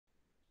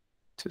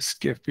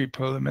Just give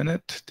people a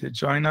minute to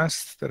join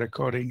us. The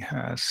recording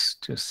has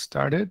just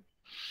started.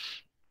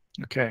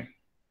 Okay,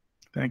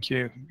 thank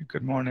you.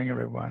 Good morning,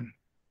 everyone.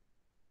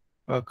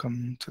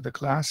 Welcome to the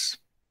class.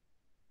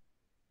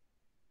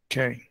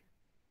 Okay,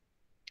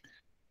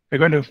 we're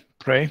going to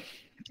pray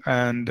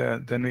and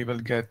then we will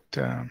get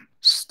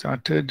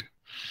started.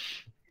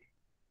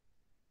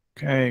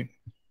 Okay,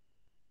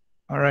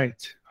 all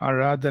right.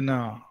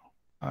 Aradhana,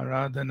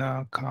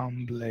 Aradhana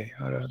Kamble,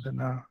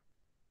 Aradhana.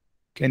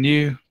 Can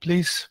you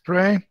please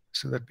pray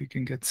so that we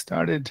can get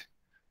started?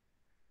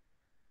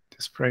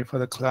 Just pray for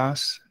the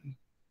class.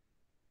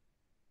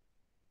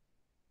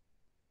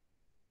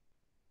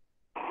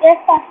 Yes,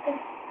 Pastor.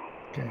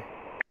 Okay.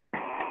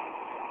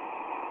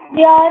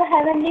 Dear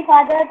Heavenly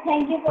Father,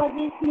 thank you for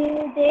this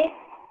new day.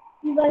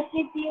 We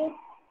worship you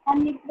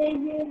and we praise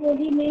your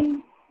holy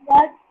name,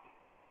 God.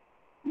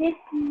 This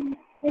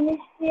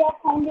ministry of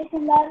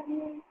Foundation, Lord,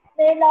 we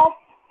pray, Lord,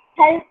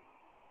 help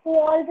to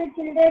all the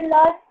children,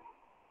 Lord.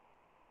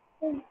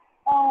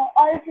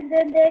 All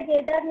children they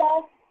gather,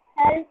 Lord,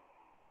 help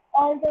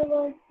all the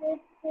verses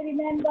to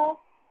remember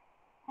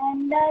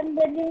and learn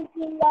the new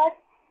thing, Lord.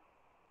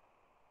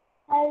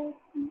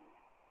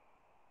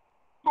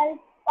 Help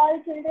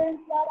all children,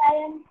 Lord,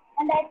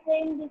 I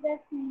pray in Jesus'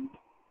 name.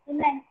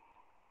 Amen.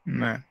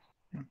 Amen.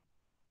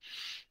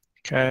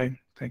 Okay,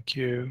 thank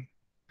you.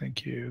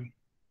 Thank you.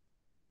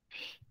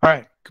 All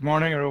right, good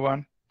morning,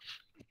 everyone.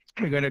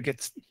 We're going to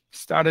get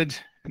started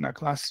in our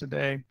class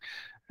today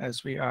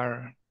as we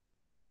are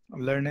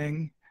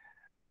learning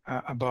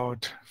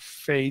about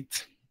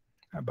faith,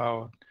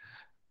 about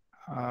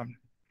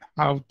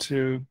how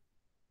to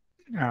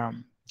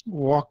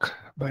walk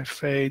by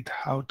faith,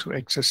 how to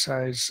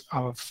exercise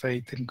our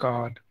faith in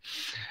God,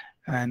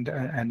 and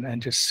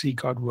just see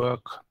God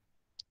work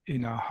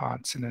in our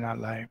hearts and in our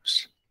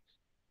lives.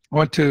 I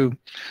want to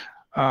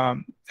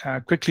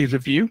quickly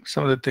review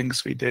some of the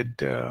things we did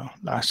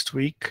last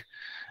week,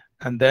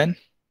 and then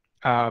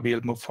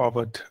we'll move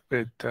forward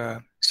with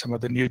some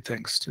of the new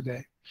things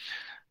today.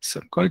 So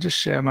I'm going to just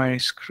share my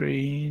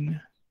screen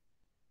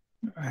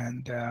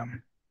and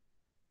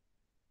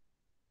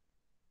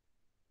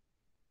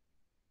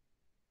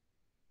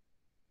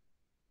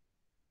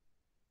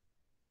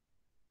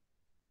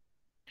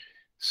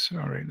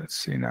sorry, let's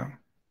see now.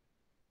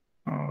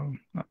 Oh,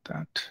 not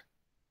that.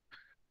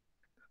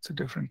 That's a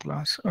different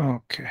class.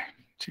 Okay,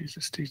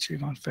 Jesus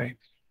teaching on faith.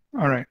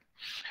 All right.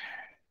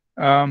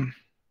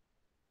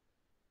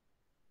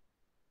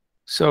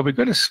 So we're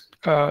going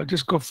to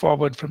just go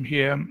forward from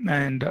here.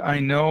 And I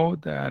know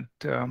that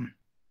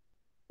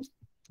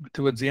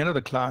towards the end of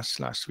the class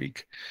last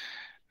week,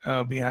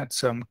 we had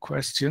some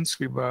questions.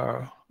 We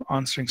were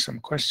answering some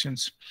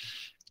questions,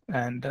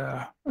 and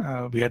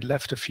we had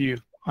left a few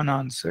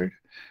unanswered.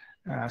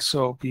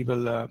 So we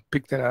will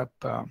pick that up,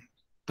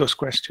 those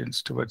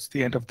questions, towards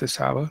the end of this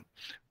hour,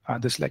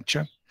 this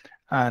lecture.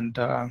 And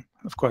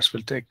of course,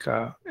 we'll take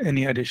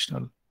any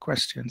additional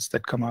questions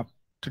that come up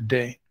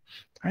today.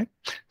 Right.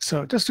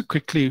 So just to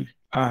quickly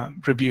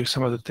review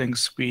some of the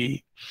things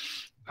we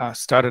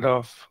started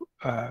off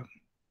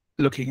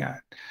looking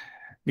at.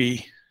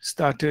 We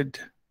started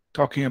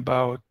talking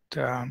about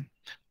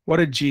what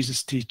did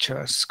Jesus teach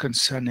us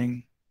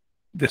concerning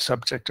the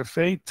subject of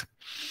faith.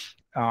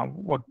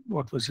 What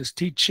was his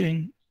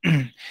teaching?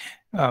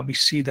 We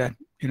see that,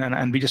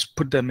 and we just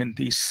put them in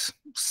these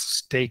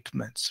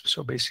statements.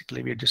 So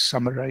basically, we're just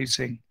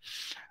summarizing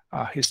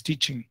his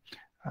teaching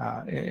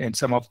in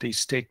some of these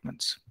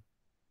statements.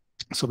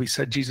 So we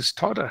said Jesus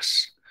taught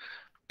us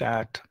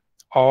that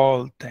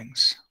all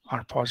things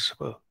are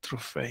possible through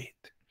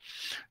faith.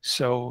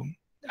 So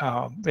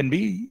when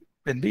we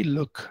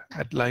look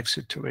at life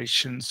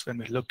situations, when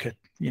we look at,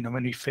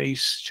 when we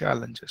face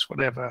challenges,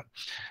 whatever,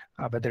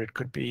 whether it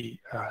could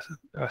be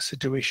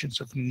situations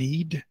of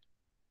need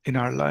in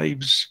our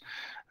lives,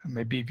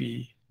 maybe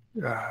we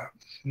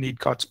need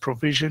God's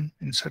provision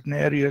in certain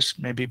areas,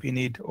 maybe we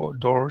need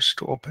doors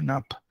to open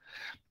up,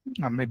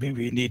 maybe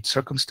we need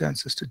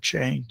circumstances to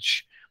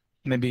change,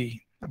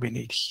 maybe we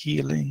need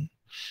healing.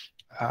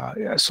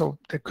 So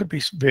there could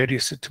be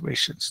various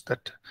situations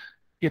that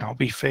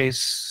we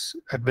face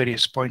at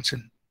various points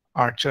in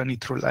our journey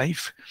through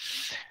life.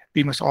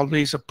 We must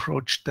always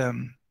approach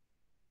them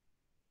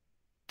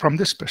from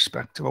this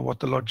perspective of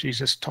what the Lord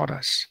Jesus taught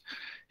us.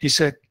 He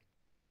said,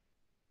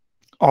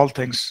 all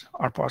things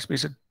are possible. He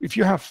said, if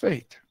you have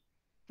faith,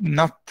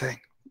 nothing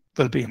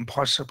will be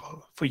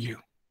impossible for you.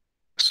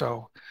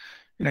 So,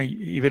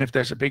 even if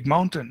there's a big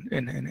mountain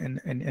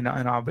in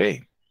our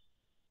way,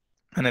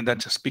 and then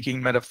that's just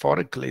speaking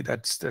metaphorically,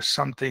 there's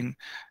something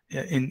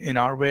in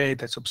our way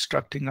that's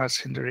obstructing us,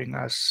 hindering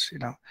us.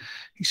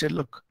 He said,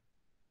 look,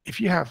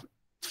 if you have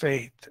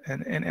faith,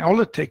 and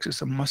all it takes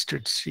is a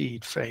mustard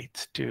seed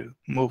faith to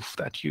move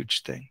that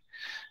huge thing.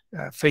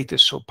 Faith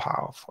is so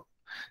powerful.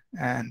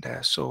 And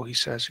so he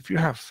says, if you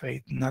have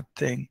faith,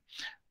 nothing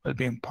will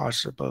be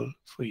impossible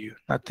for you.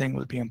 Nothing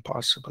will be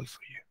impossible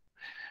for you.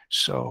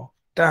 So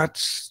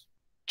that's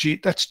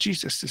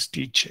Jesus'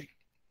 teaching.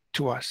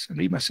 to us, and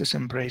we must just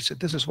embrace it.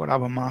 This is what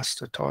our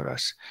Master taught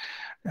us,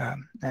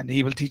 and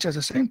He will teach us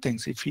the same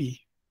things if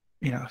He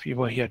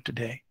were here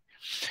today.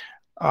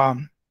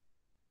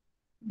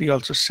 We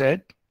also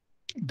said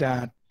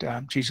that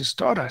Jesus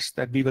taught us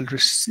that we will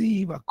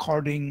receive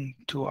according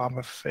to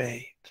our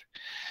faith.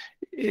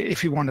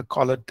 If you want to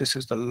call it, this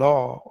is the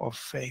law of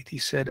faith. He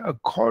said,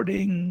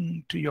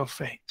 according to your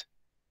faith,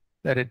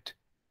 let it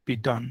be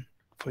done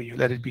for you.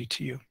 Let it be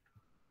to you.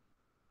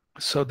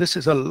 So this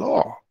is a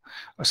law,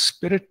 a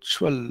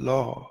spiritual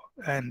law,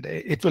 and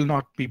it will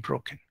not be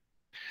broken.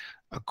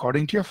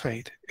 According to your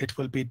faith, it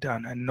will be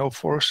done, and no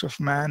force of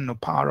man, no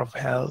power of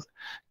hell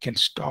can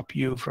stop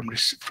you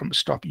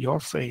stop your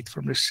faith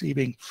from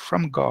receiving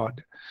from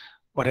God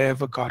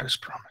whatever God has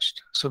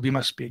promised. So we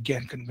must be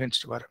again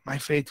convinced about it. My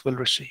faith will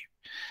receive.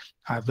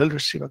 I will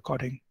receive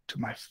according to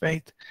my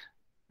faith.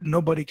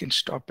 Nobody can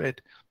stop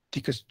it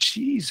because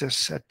Jesus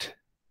set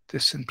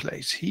this in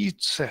place. He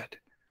said,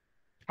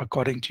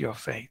 according to your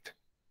faith,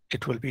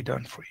 it will be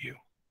done for you.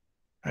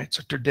 Right?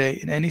 So today,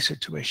 in any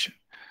situation,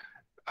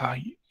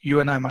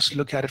 you and I must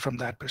look at it from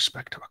that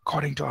perspective.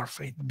 According to our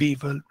faith, we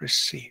will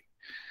receive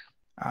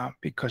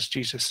because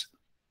Jesus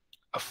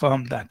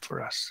affirmed that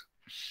for us.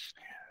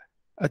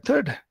 A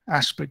third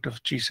aspect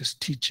of Jesus'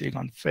 teaching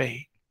on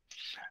faith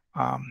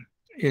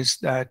is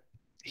that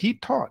he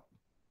taught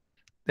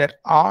that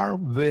our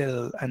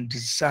will and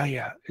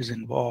desire is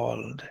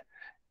involved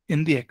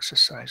in the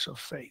exercise of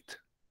faith.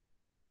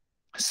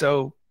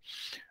 So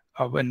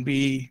when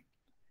we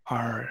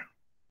are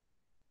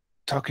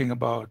talking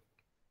about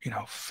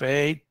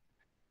faith,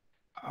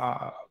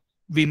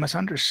 we must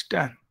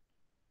understand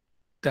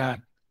that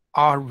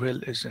our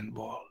will is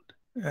involved.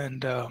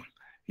 And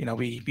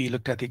we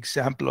looked at the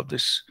example of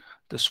this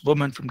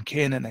woman from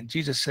Canaan, and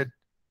Jesus said,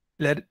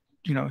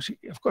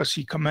 of course,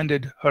 he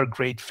commended her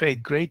great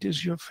faith. Great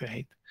is your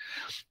faith.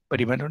 But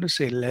he went on to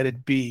say, let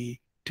it be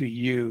to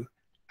you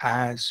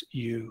as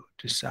you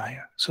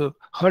desire. So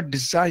her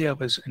desire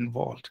was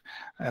involved.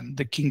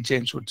 The King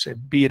James would say,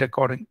 be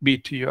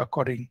it to you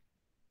according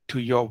to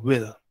your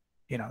will.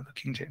 The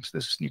King James.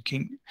 This is New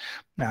King.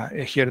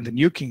 Here in the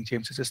New King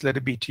James, it says, let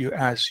it be to you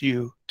as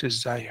you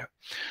desire.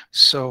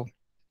 So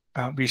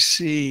we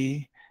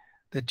see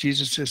that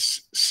Jesus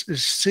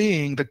is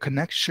seeing the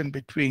connection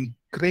between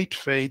great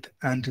faith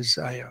and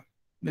desire.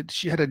 That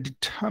she had a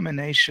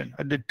determination,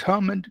 a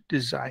determined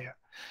desire.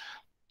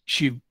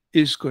 She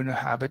is going to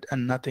have it,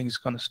 and nothing is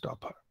going to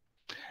stop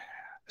her.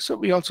 So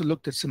we also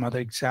looked at some other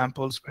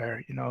examples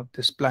where,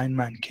 this blind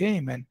man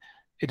came, and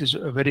it is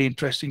a very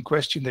interesting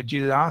question that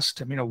Jesus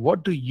asked him,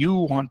 what do you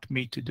want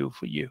me to do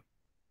for you?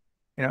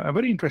 A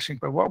very interesting,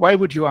 but why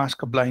would you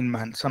ask a blind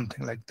man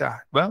something like that?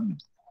 Well,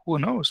 who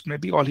knows?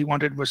 Maybe all he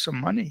wanted was some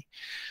money,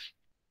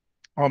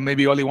 or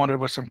maybe all he wanted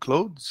was some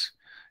clothes.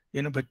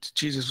 But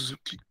Jesus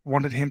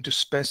wanted him to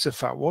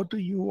specify, what do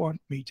you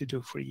want me to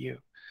do for you?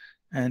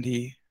 And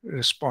he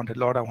responded,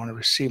 Lord, I want to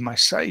receive my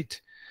sight.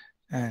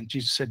 And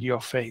Jesus said,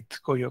 your faith,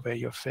 go your way,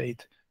 your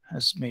faith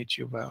has made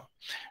you well.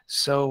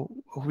 So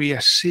we are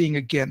seeing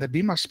again that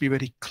we must be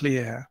very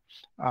clear.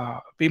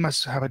 We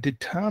must have a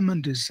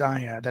determined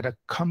desire that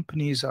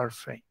accompanies our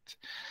faith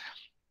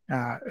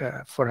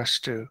for us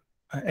to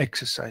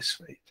exercise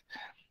faith.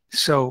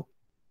 So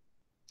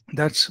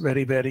that's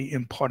very, very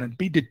important.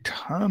 Be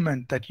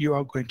determined that you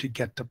are going to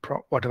get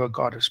whatever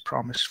God has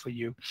promised for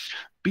you.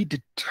 Be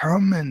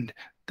determined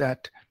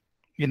that,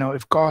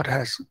 if God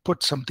has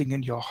put something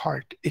in your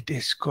heart, it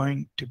is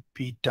going to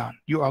be done.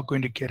 You are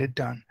going to get it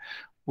done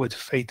with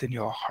faith in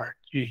your heart.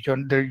 You're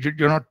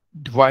not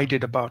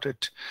divided about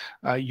it.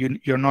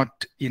 You're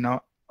not,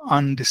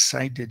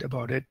 undecided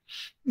about it.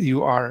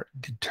 You are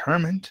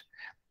determined,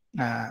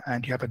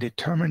 and you have a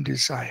determined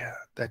desire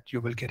that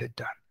you will get it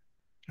done.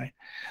 Right?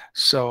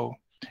 So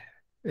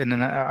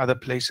in other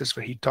places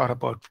where he taught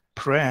about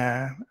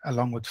prayer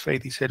along with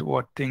faith, he said,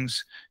 what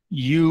things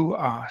you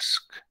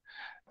ask,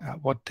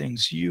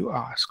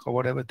 or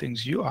whatever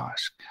things you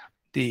ask.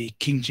 The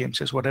King James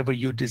says, whatever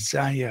you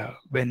desire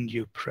when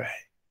you pray.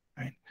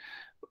 Right?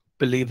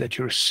 Believe that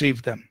you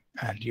receive them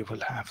and you will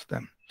have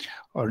them.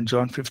 Or in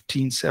John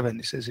 15:7,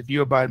 it says, if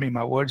you abide in me,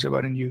 my words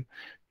abide in you,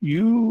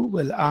 you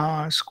will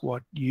ask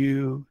what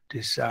you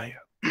desire.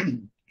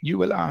 You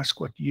will ask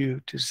what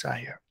you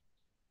desire.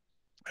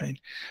 Right?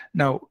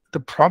 Now, the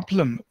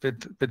problem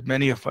with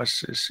many of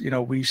us is,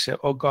 we say,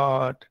 oh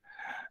God,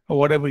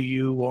 whatever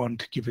you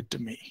want, give it to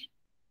me.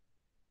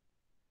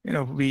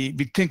 We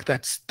think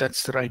that's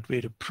the right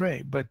way to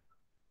pray, but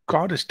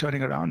God is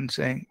turning around and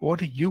saying, what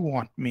do you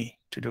want me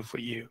to do for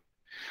you?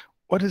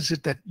 What is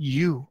it that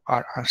you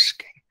are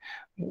asking?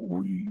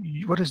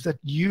 What is that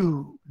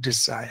you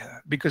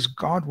desire? Because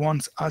God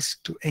wants us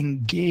to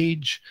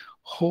engage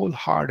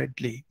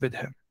wholeheartedly with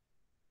him.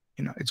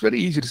 It's very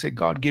easy to say,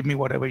 God, give me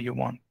whatever you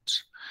want.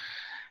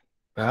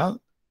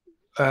 Well,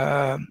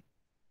 but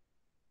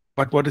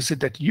what is it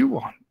that you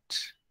want?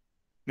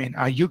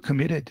 Are you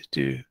committed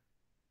to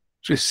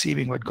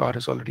receiving what God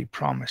has already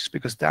promised?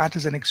 Because that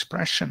is an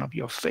expression of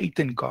your faith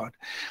in God,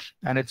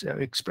 and it's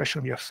an expression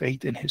of your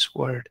faith in his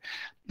word.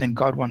 then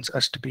God wants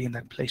us to be in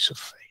that place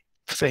of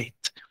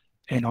faith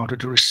in order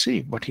to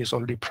receive what he has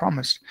already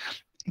promised.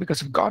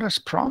 Because if God has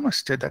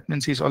promised it, that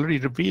means he's already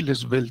revealed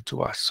his will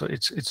to us. So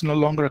it's no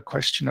longer a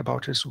question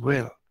about his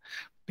will,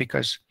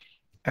 because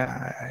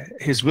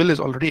his will is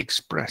already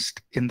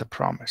expressed in the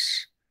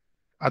promise.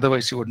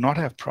 Otherwise, he would not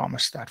have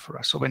promised that for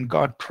us. So when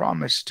God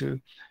promised to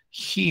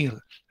heal,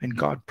 when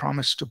God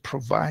promised to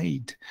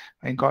provide,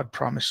 when God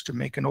promised to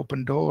make an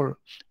open door,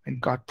 when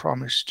God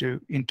promised to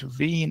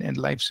intervene in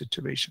life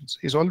situations,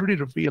 he's already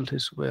revealed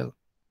his will.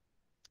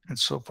 And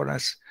so for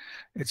us,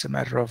 it's a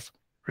matter of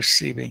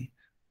receiving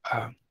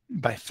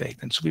by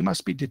faith. And so we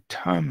must be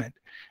determined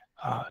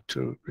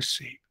to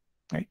receive,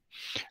 right?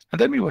 And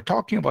then we were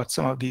talking about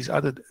some of these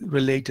other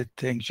related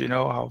things, you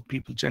know, how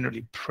people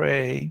generally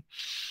pray.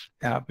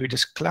 We're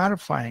just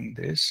clarifying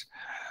this.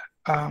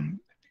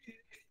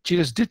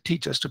 Jesus did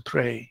teach us to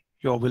pray,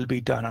 your will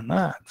be done on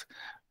earth.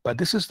 But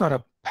this is not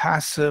a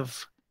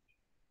passive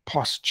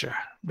posture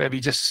where we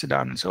just sit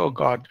down and say, oh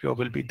God, your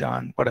will be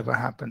done. Whatever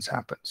happens,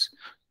 happens.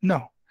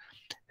 No,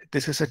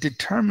 this is a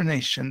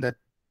determination that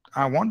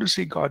I want to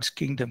see God's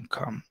kingdom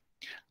come.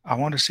 I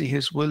want to see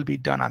his will be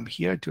done. I'm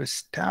here to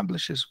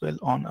establish his will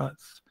on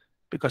earth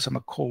because I'm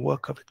a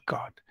co-worker with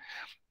God.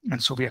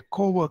 And so we are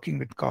co-working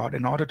with God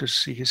in order to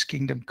see his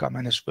kingdom come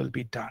and his will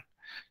be done.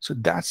 So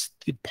that's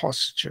the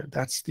posture,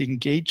 that's the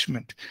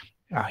engagement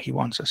he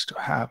wants us to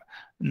have,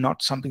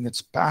 not something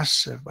that's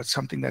passive, but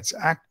something that's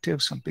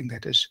active, something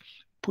that is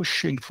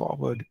pushing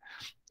forward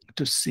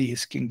to see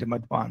his kingdom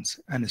advance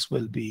and his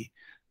will be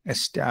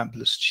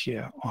established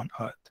here on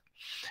earth.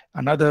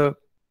 Another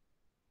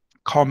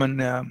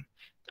common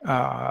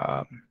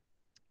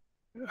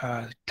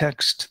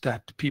text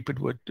that people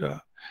would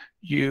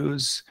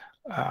use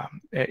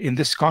in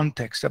this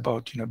context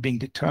about, being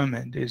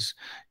determined is,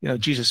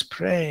 Jesus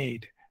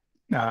prayed,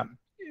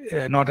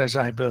 not as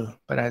I will,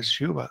 but as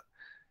you will.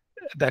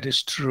 That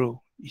is true.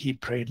 He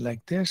prayed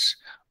like this,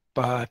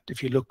 but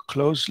if you look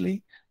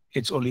closely,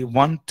 it's only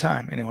one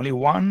time, in only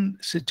one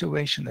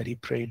situation that he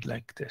prayed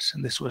like this.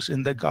 And this was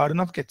in the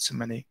Garden of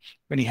Gethsemane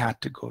when he had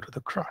to go to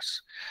the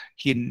cross.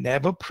 He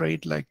never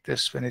prayed like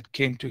this when it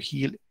came to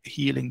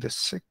healing the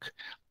sick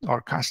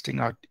or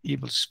casting out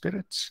evil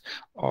spirits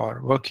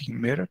or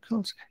working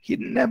miracles. He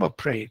never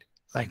prayed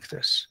like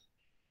this,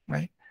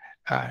 right?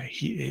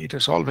 It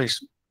was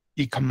always,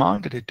 he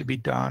commanded it to be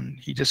done.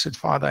 He just said,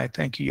 Father, I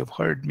thank you. You've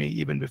heard me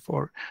even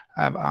before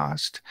I've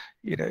asked.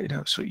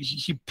 So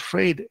he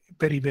prayed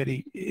very,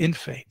 very in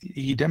faith.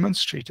 He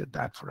demonstrated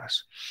that for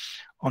us.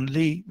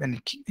 Only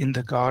when in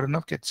the Garden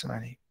of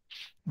Gethsemane,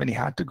 when he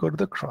had to go to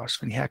the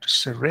cross, when he had to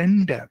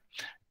surrender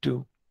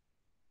to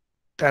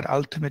that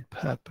ultimate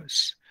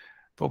purpose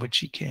for which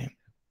he came,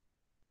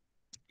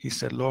 he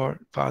said, Lord,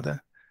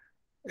 Father,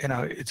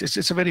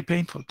 it's a very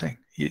painful thing.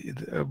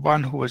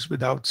 One who was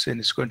without sin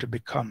is going to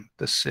become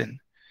the sin,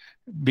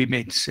 be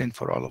made sin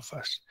for all of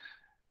us.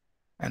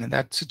 And in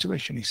that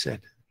situation, he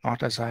said,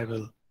 not as I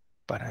will,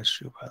 but as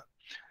you will.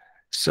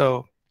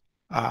 So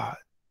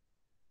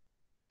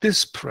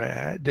this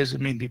prayer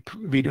doesn't mean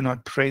we do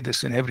not pray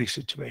this in every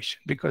situation,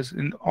 because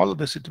in all of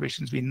the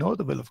situations, we know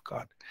the will of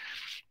God.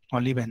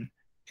 Only when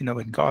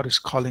God is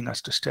calling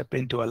us to step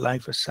into a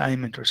life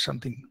assignment or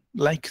something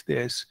like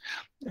this,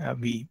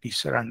 we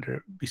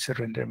surrender,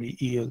 we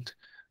yield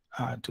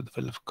to the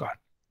will of God.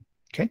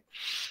 Okay,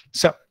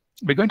 so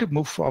we're going to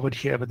move forward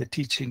here with the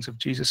teachings of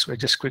Jesus. We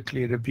just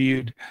quickly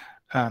reviewed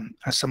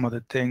some of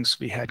the things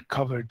we had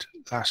covered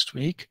last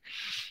week.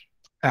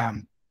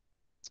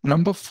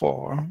 Number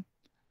 4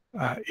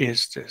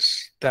 is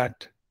this,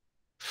 that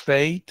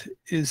faith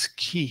is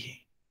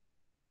key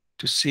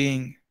to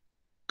seeing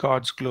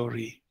God's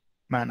glory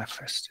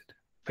manifested.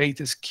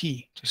 Faith is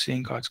key to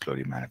seeing God's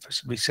glory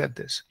manifested. We said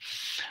this.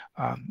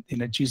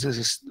 Jesus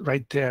is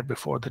right there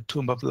before the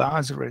tomb of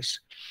Lazarus,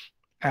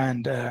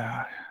 and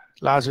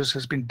Lazarus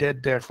has been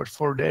dead there for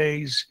 4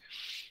 days.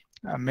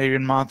 Mary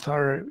and Martha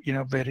are,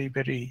 very,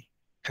 very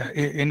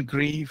in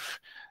grief,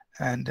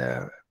 and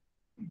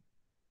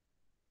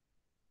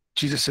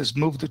Jesus says,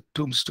 move the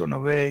tombstone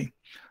away.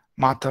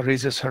 Martha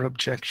raises her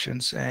objection,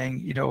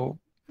 saying,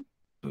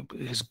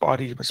 his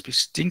body must be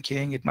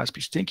stinking. It must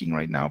be stinking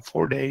right now,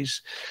 4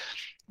 days.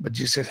 But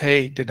Jesus said,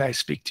 hey, did I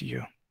speak to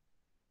you?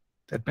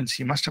 That means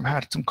he must have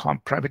had some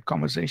private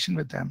conversation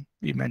with them.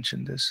 We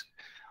mentioned this,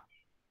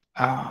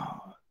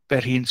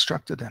 where he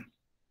instructed them,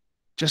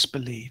 just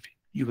believe,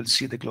 you will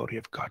see the glory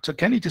of God. So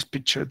can you just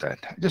picture that?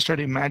 Just try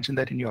to imagine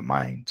that in your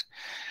mind.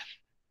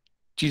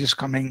 Jesus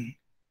coming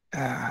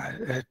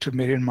to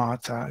Mary and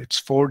Martha. It's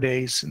 4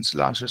 days since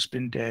Lazarus has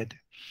been dead.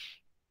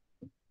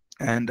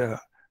 And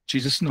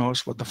Jesus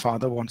knows what the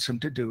Father wants him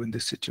to do in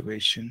this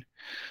situation.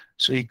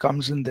 So he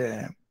comes in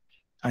there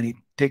and he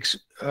takes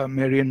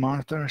Mary and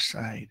Martha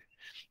aside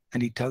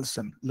and he tells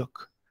them,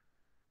 look,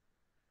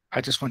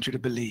 I just want you to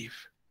believe.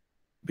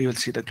 We will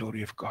see the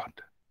glory of God.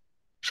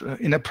 So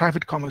in a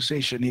private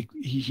conversation,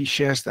 he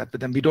shares that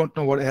with them. We don't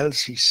know what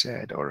else he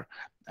said, or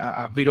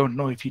we don't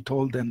know if he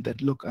told them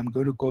that, look, I'm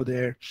going to go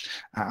there.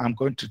 I'm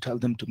going to tell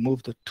them to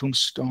move the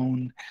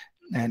tombstone.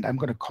 and I'm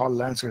going to call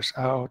Lazarus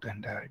out,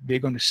 and we're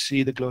going to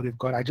see the glory of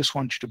God. I just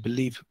want you to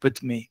believe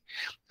with me.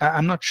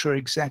 I'm not sure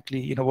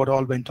exactly, what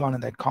all went on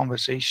in that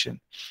conversation,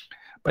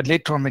 but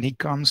later on, when he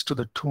comes to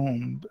the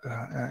tomb,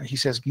 he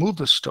says, "Move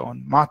the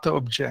stone." Martha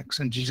objects,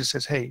 and Jesus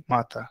says, "Hey,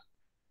 Martha,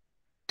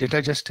 did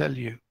I just tell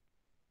you,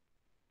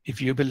 if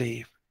you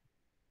believe,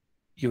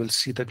 you will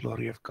see the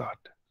glory of God?"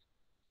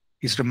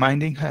 He's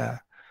reminding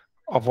her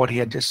of what he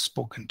had just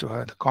spoken to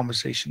her, the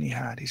conversation he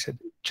had. He said,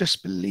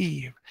 "Just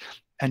believe,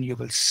 and you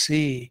will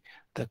see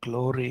the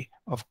glory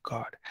of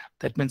God."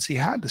 That means he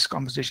had this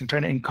conversation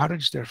trying to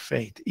encourage their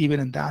faith, even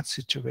in that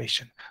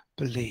situation.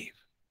 Believe,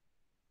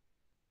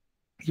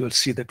 you will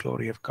see the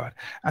glory of God.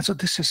 And so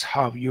this is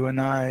how you and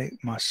I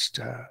must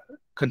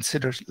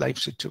consider life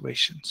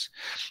situations.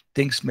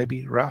 Things may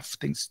be rough,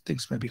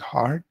 things may be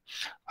hard,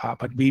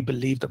 but we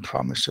believe the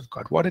promise of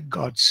God. What did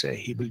God say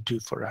he will do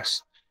for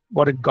us?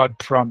 What did God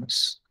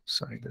promise?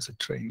 Sorry, there's a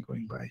train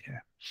going by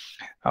here.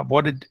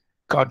 What did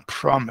God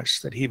promise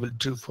that he will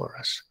do for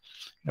us?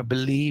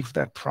 Believe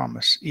that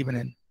promise even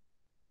in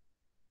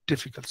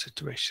difficult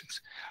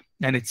situations.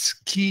 And it's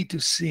key to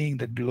seeing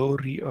the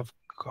glory of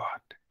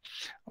God.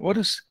 What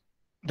is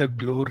the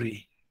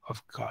glory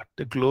of God?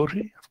 The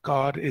glory of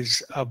God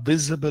is a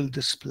visible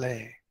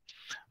display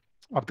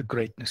of the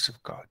greatness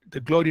of God. The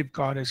glory of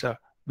God is a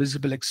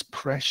visible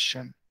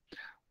expression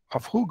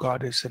of who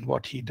God is and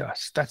what he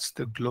does. That's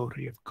the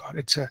glory of God.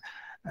 It's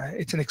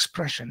an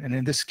expression. And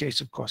in this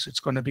case, of course, it's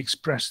going to be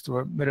expressed through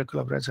a miracle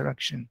of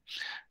resurrection,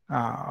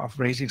 of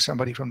raising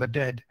somebody from the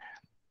dead.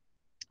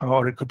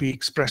 Or it could be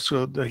expressed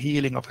through the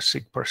healing of a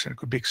sick person. It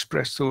could be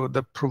expressed through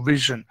the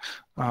provision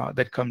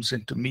that comes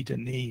in to meet a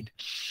need.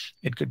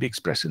 It could be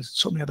expressed in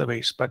so many other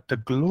ways. But the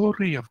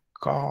glory of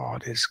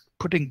God is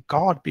putting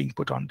God being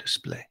put on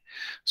display.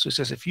 So it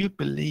says, if you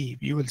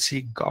believe, you will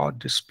see God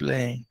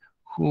displaying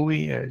who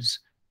he is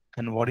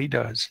and what he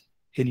does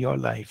in your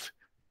life,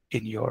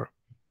 in your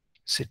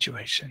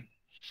situation.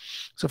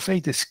 So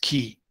faith is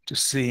key to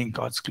seeing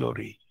God's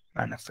glory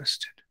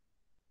manifested.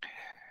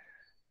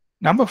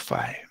 Number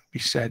 5, we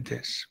said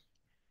this,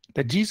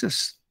 that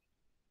Jesus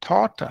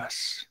taught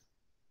us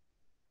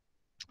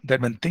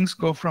that when things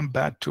go from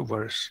bad to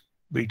worse,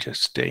 we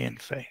just stay in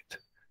faith.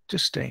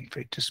 Just stay in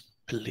faith, just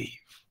believe,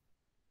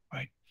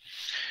 right?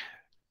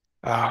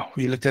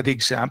 We looked at the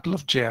example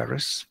of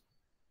Jairus.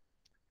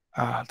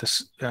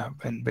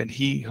 When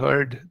he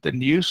heard the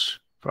news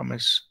from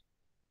his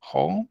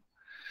home,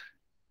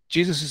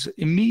 Jesus'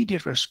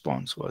 immediate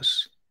response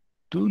was,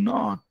 "Do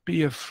not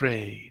be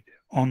afraid,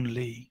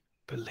 only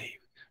believe."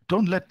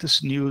 Don't let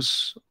this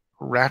news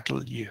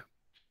rattle you.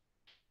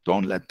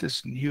 Don't let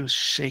this news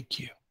shake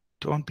you.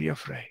 Don't be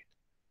afraid,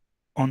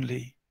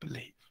 only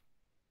believe.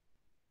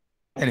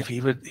 And if he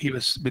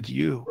was with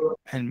you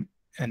and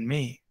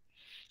me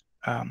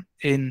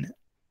in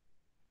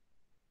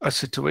a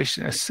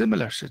situation, a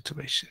similar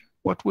situation,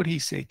 what would he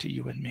say to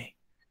you and me?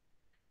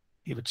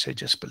 He would say,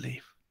 just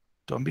believe.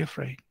 Don't be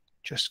afraid.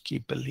 Just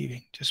keep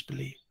believing. Just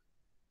believe.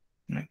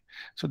 Right?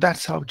 So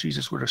that's how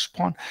Jesus would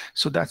respond.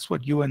 So that's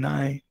what you and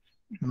I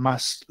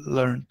must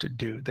learn to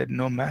do, that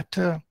no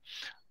matter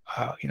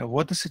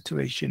what the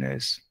situation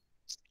is,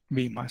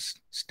 we must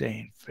stay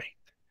in faith.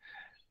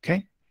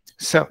 Okay,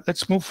 so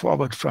let's move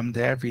forward from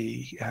there.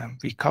 We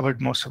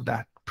covered most of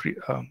that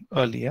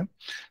earlier.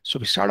 So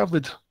we start off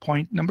with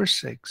point number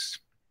 6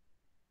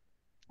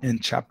 in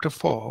chapter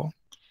 4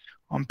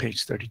 on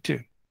page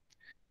 32.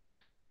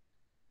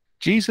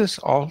 Jesus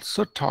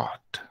also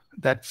taught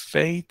that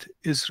faith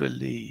is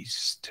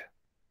released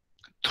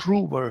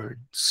through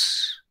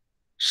words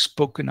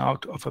spoken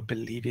out of a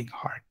believing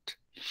heart.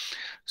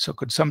 So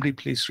could somebody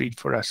please read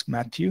for us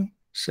Matthew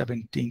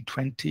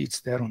 17:20? It's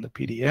there on the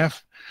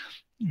PDF.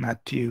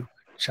 Matthew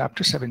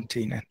chapter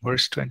 17 and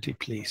verse 20,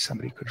 please.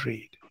 Somebody could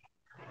read.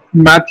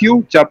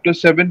 Matthew chapter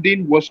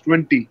 17, verse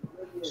 20.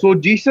 So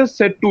Jesus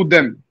said to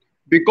them,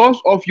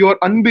 because of your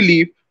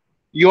unbelief,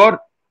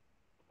 your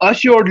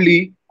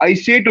assuredly I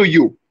say to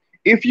you,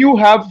 if you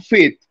have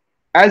faith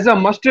as a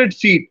mustard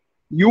seed,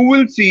 you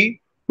will see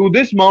to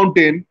this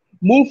mountain,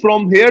 move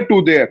from here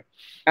to there,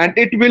 and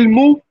it will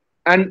move,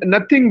 and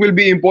nothing will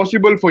be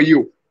impossible for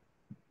you.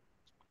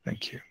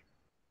 Thank you.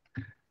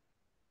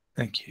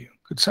 Thank you.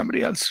 Could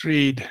somebody else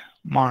read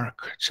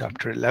Mark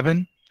chapter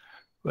 11,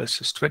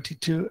 verses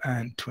 22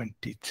 and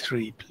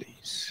 23,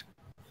 please?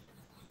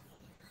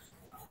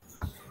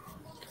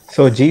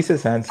 So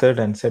Jesus answered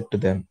and said to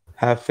them,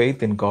 have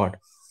faith in God.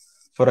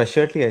 For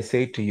assuredly I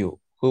say to you,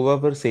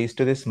 whoever says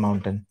to this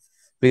mountain,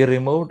 be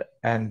removed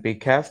and be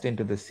cast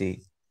into the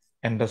sea,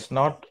 and does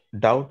not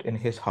doubt in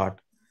his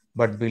heart,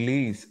 but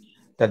believes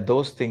that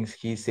those things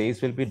he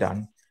says will be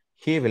done,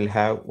 he will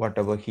have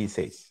whatever he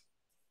says.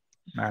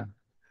 Man,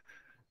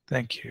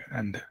 thank you.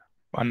 And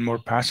one more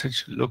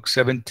passage, Luke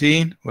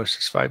 17,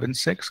 verses 5 and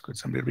 6. Could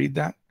somebody read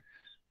that?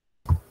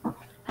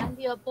 And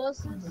the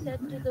apostles said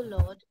to the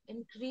Lord,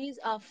 increase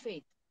our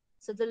faith.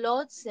 So the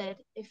Lord said,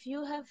 if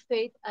you have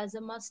faith as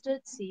a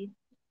mustard seed,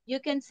 you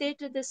can say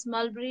to this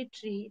mulberry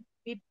tree,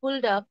 be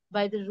pulled up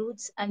by the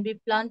roots and be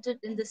planted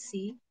in the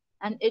sea,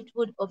 and it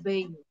would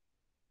obey you.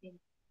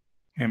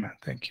 Amen.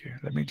 Thank you.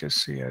 Let me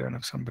just see. I don't know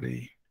if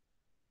somebody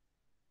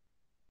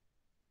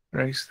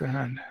raised their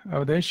hand.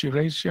 Oh, there you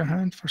raised your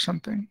hand for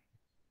something.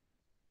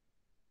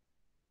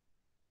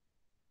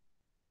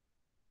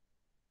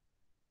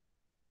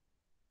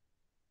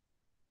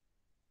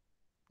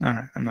 All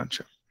right, I'm not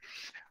sure.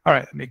 All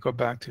right, let me go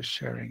back to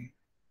sharing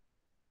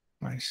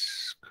my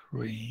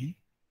screen.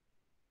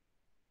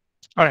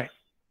 All right.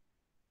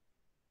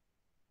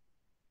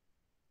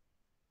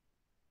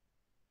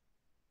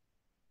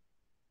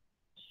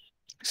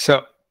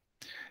 So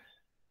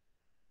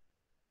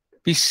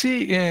we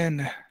see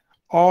in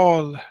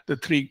all the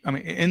three,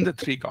 in the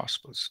three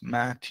Gospels,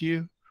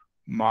 Matthew,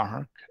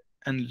 Mark,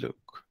 and Luke,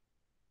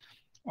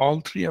 all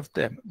three of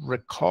them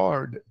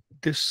record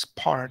this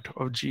part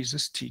of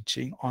Jesus'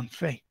 teaching on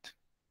faith.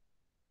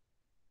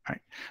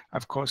 Right?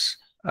 Of course,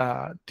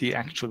 the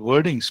actual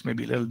wordings may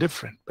be a little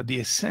different, but the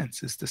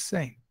essence is the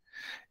same.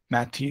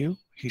 Matthew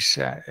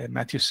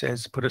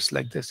says, put us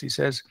like this. He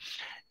says,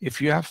 if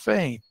you have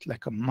faith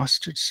like a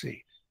mustard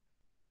seed,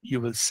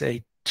 you will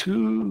say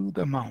to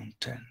the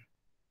mountain,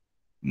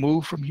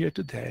 move from here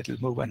to there,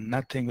 it'll move, and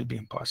nothing will be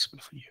impossible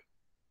for you.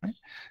 Right?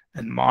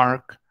 And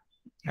Mark,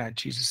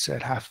 Jesus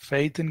said, have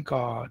faith in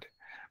God,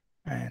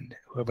 and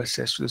whoever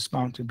says to this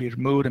mountain, be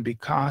removed and be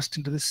cast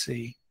into the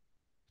sea,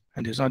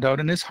 and there's no doubt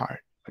in his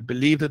heart, but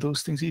believe that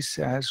those things he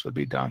says will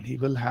be done, he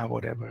will have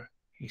whatever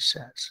he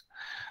says.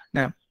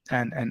 Now,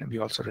 and we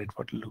also read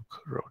what Luke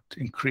wrote,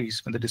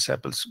 increase, when the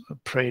disciples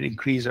prayed,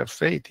 increase our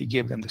faith, he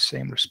gave them the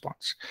same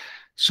response.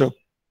 So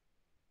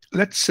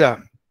let's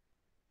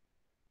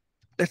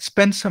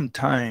spend some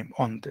time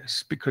on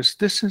this, because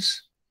this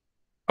is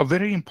a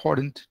very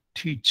important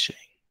teaching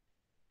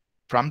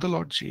from the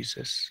Lord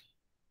Jesus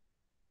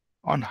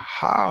on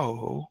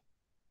how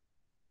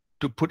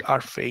to put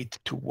our faith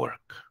to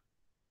work.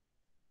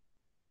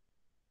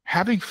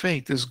 Having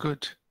faith is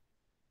good,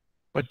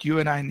 but you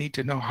and I need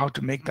to know how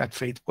to make that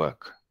faith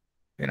work.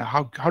 You know,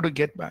 how do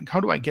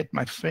I get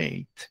my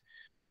faith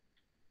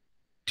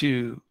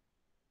to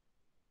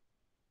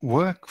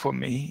work for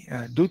me,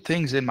 do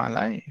things in my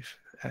life,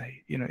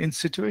 in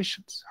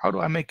situations? How do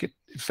I make it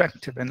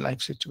effective in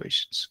life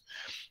situations?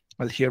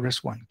 Well, here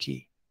is one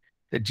key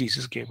that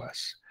Jesus gave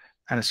us,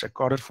 and it's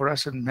recorded for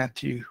us in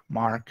Matthew,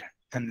 Mark,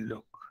 and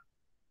Luke.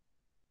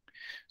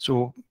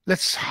 So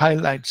let's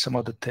highlight some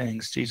of the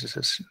things Jesus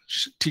is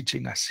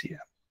teaching us here.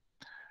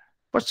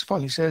 First of all,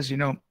 he says,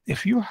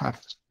 if you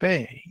have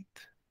faith,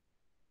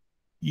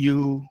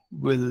 you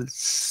will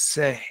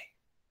say.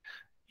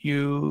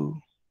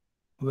 You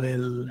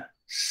will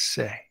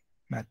say.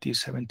 Matthew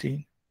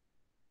 17:20.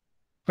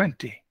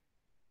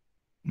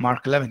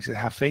 Mark 11, he says,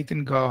 have faith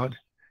in God.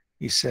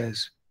 He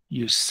says,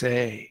 you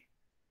say.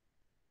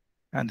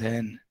 And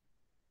then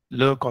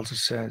Luke also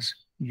says,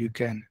 you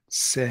can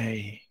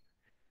say.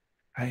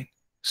 Right?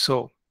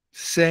 So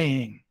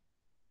saying,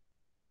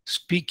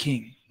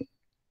 speaking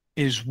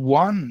is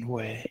one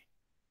way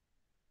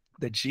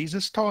that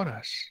Jesus taught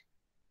us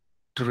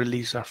to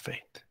release our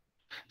faith.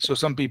 So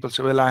some people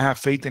say, well, I have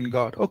faith in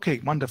God.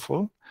 Okay,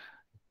 wonderful.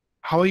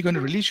 How are you going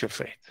to release your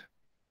faith?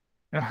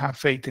 Have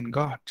faith in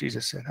God.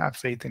 Jesus said, have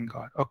faith in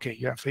God. Okay,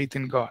 you have faith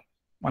in God.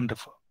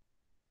 Wonderful.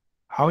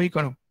 What are you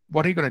going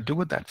to do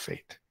with that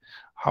faith?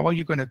 How are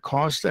you going to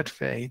cause that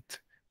faith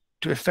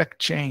to affect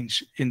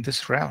change in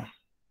this realm?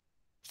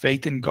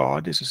 Faith in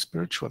God is a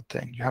spiritual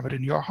thing. You have it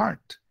in your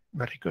heart.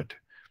 Very good.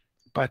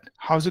 But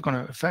how's it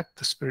going to affect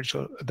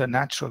the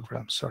natural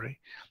realm?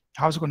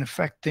 How's it going to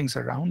affect things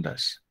around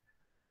us?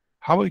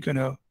 How are we going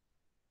to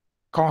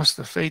cause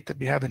the faith that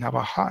we have in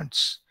our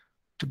hearts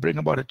to bring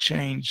about a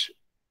change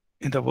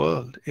in the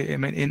world,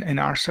 in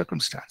our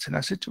circumstance, in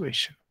our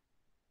situation?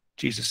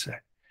 Jesus said,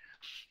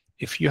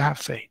 if you have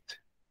faith,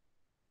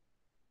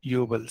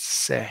 you will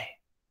say.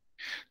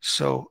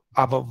 So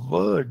our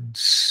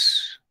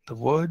words, the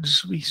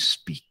words we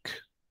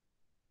speak,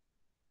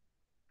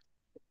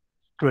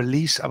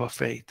 release our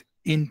faith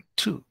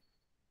into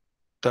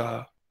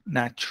the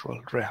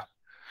natural realm.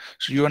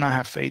 So you and I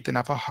have faith in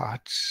our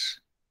hearts,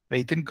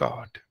 faith in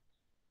God,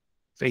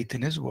 faith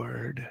in his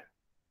word,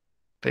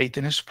 faith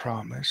in his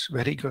promise.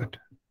 Very good.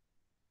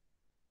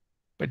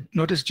 But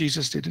notice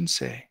Jesus didn't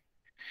say,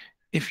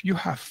 if you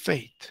have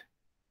faith,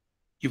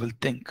 you will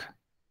think.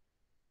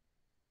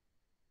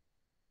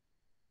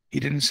 He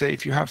didn't say,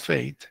 if you have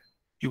faith,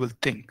 you will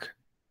think.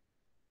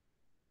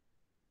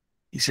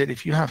 He said,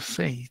 if you have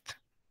faith,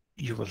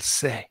 you will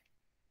say.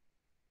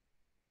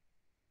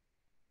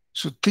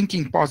 So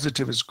thinking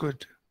positive is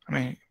good.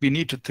 We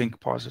need to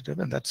think positive,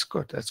 and that's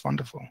good. That's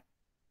wonderful.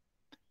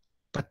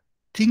 But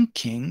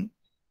thinking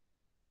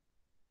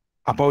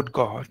about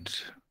God,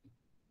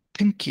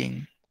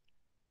 thinking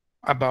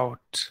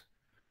about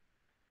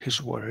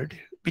his word,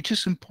 which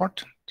is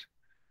important.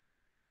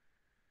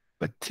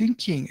 But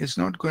thinking is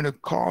not going to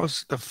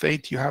cause the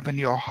faith you have in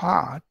your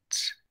heart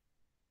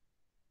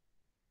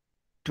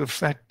to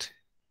affect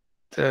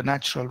the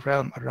natural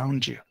realm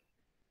around you.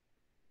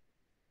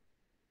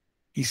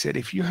 He said,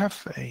 if you have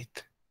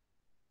faith,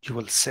 you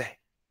will say.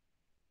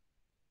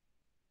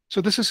 So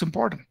this is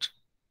important.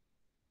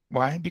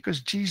 Why?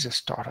 Because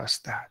Jesus taught us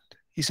that.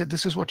 He said,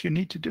 this is what you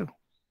need to do.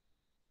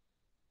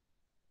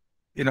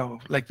 You know,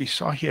 like we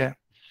saw here,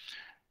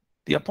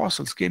 the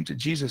apostles came to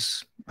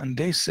Jesus and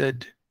they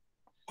said,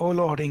 oh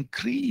Lord,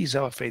 increase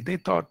our faith. They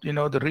thought, you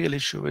know, the real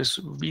issue is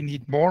we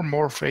need more and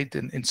more faith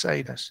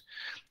inside us.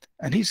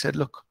 And he said,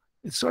 look,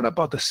 it's not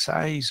about the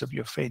size of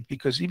your faith,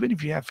 because even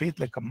if you have faith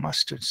like a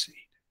mustard seed,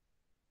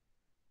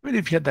 even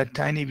if you have that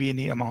tiny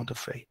weeny amount of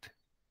faith,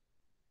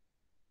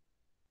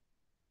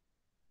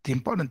 the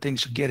important thing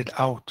is to get it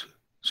out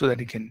so that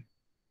it can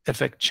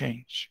affect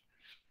change.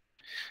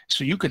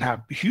 So you can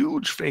have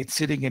huge faith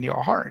sitting in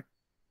your heart,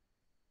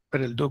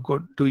 but it'll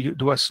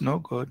do us no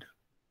good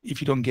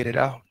if you don't get it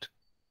out.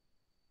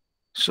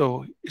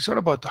 So it's not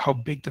about how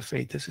big the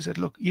faith is. He said,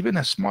 look, even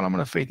a small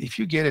amount of faith, if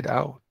you get it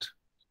out,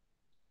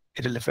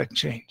 it'll affect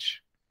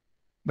change.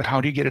 But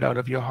how do you get it out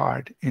of your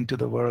heart into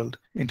the world,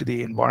 into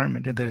the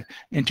environment,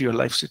 into your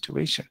life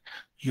situation?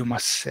 You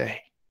must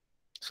say.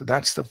 So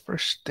that's the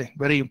first thing,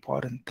 very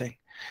important thing.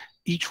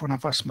 Each one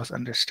of us must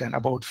understand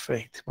about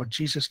faith. What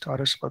Jesus taught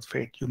us about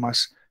faith, you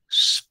must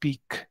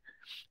speak.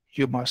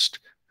 You must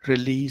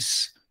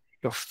release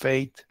your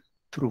faith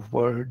through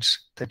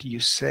words that you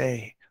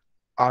say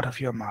out of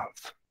your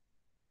mouth.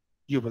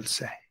 You will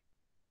say.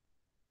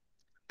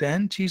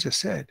 Then Jesus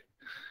said,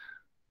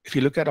 if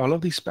you look at all of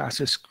these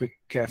passages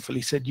carefully,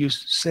 he said, you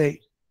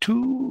say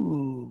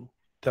to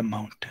the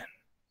mountain.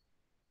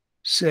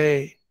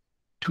 Say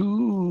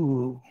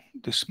to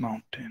this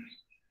mountain.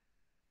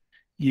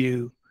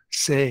 You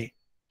say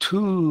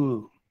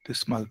to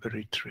this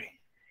mulberry tree.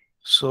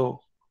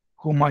 So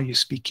whom are you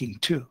speaking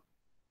to?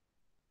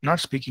 Not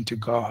speaking to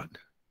God.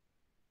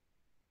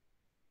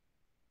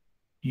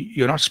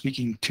 You're not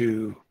speaking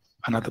to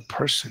another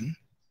person.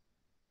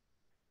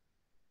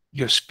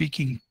 You're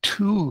speaking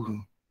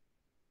to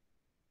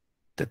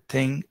the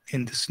thing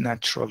in this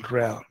natural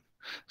realm.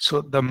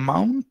 So the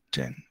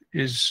mountain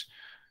is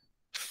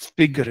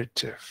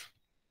figurative.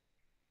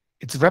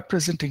 It's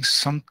representing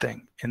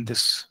something in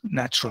this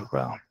natural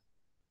realm.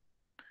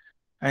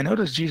 I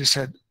noticed Jesus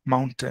said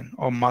mountain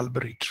or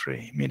mulberry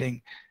tree,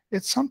 meaning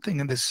it's something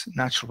in this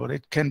natural world.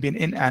 It can be an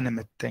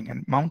inanimate thing,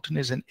 and mountain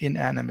is an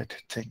inanimate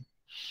thing.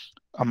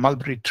 A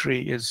mulberry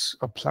tree is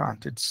a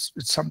plant. It's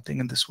something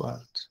in this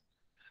world.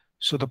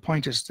 So the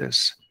point is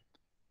this: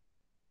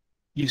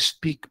 you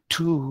speak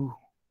to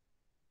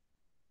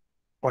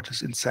what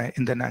is inside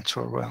in the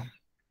natural realm.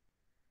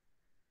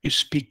 You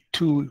speak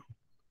to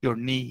your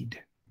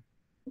need.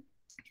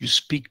 You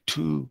speak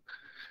to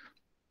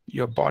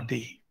your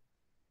body.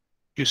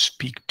 You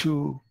speak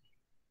to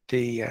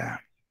the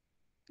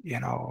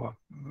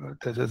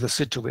the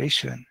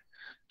situation.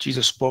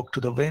 Jesus spoke to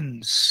the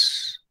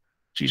winds.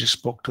 Jesus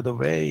spoke to the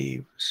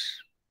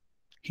waves.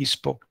 He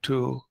spoke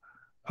to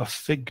a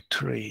fig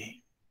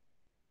tree.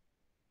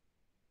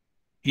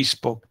 He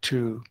spoke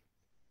to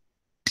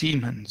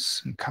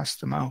demons and cast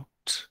them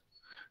out.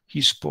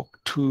 He spoke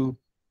to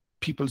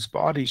people's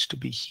bodies to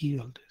be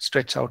healed.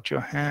 Stretch out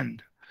your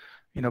hand.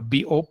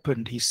 Be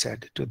opened, he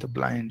said, to the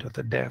blind or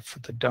the deaf or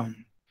the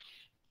dumb.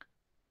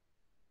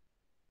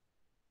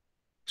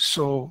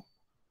 So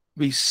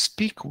we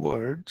speak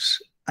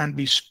words and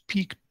we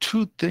speak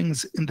to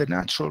things in the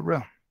natural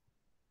realm.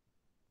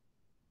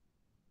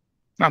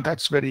 Now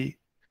that's very,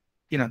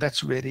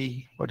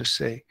 what to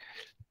say,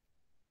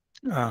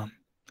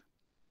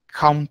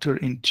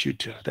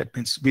 counterintuitive. That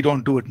means we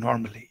don't do it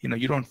normally.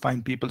 You don't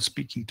find people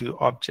speaking to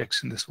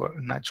objects in this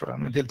world, natural.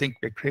 They'll think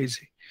we're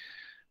crazy.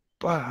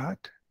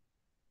 But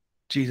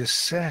Jesus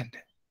said,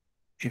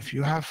 if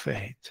you have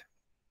faith,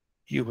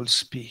 you will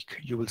speak,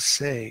 you will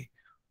say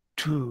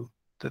to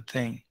the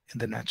thing in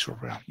the natural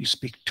realm. You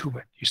speak to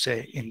it. You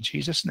say, in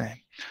Jesus' name,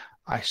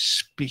 I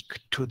speak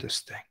to this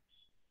thing.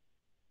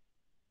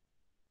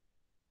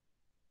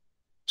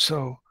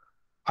 So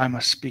I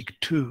must speak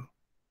to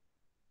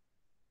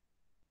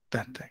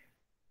that thing.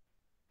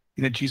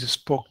 Jesus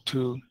spoke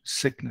to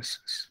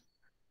sicknesses.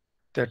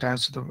 There are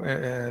times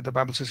the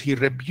Bible says he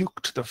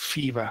rebuked the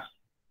fever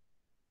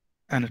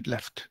and it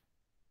left.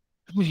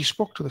 He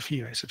spoke to the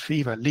fever. He said,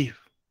 fever, leave.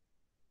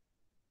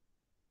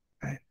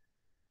 Right?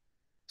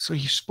 So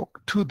he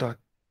spoke to the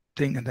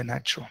thing in the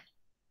natural.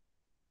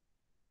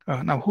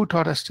 Now, who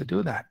taught us to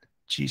do that?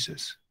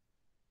 Jesus.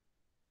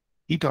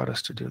 He taught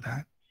us to do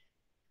that.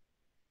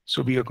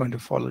 So we are going to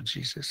follow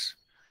Jesus.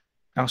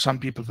 Now, some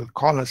people will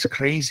call us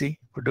crazy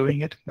for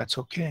doing it. That's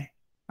okay.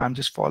 I'm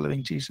just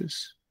following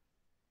Jesus.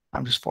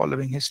 I'm just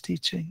following his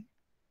teaching.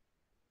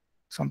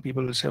 Some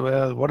people will say,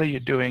 well, what are you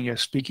doing? You're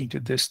speaking to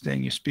this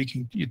thing.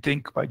 You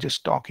think by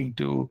just talking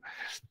to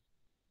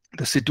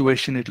the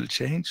situation, it'll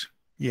change?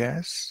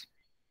 Yes.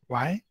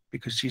 Why?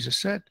 Because Jesus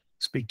said,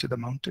 speak to the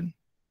mountain.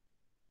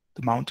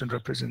 The mountain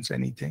represents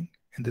anything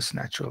in this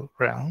natural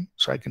realm.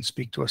 So I can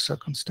speak to a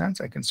circumstance.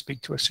 I can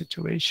speak to a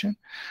situation.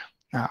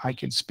 I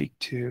can speak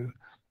to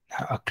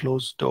a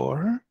closed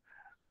door.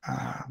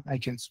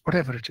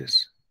 Whatever it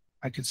is,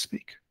 I can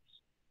speak.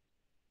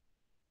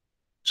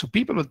 So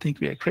people will think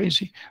we are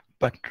crazy,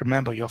 but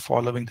remember, you're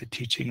following the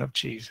teaching of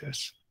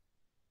Jesus.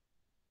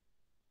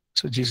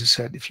 So Jesus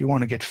said, if you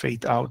want to get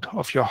faith out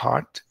of your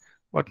heart,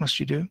 what must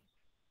you do?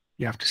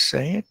 You have to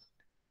say it.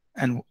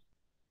 And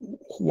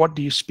what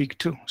do you speak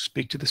to?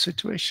 Speak to the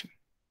situation.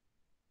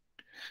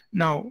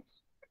 Now,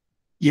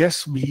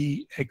 yes,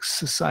 we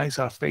exercise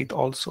our faith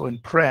also in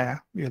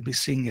prayer. We'll be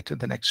seeing it in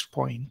the next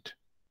point.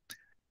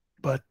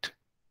 But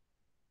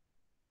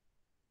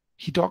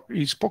he told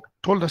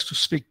us to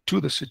speak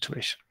to the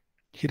situation.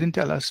 He didn't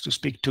tell us to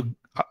speak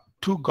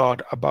to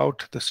God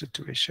about the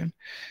situation.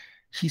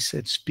 He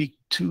said, speak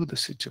to the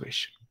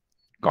situation.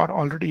 God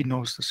already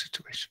knows the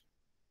situation.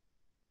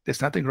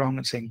 There's nothing wrong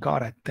in saying,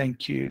 God, I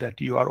thank you that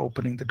you are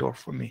opening the door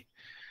for me.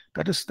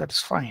 That is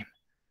fine.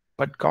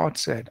 But God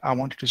said, I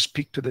want you to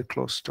speak to the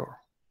closed door.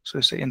 So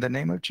you say, in the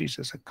name of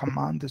Jesus, I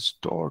command this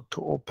door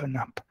to open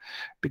up,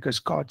 because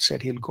God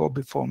said he'll go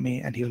before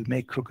me and he'll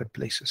make crooked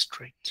places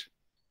straight.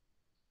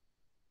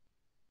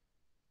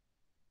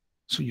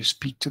 So you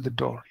speak to the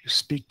door. You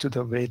speak to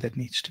the way that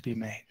needs to be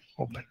made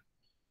open.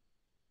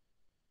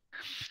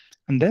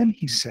 And then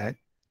he said,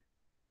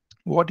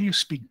 what do you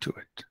speak to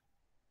it?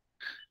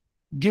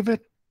 Give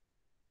it,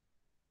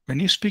 when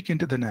you speak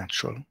into the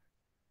natural,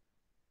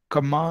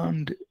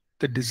 command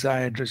the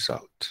desired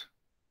result.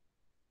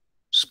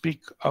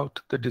 Speak out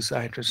the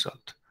desired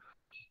result.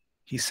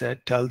 He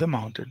said, tell the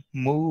mountain,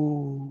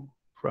 move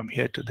from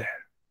here to there.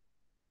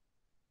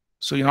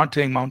 So you're not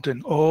saying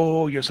mountain,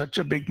 oh, you're such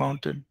a big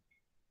mountain.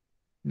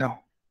 No.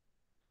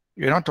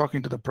 You're not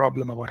talking to the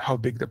problem about how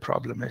big the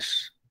problem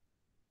is.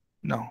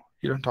 No,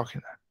 you're not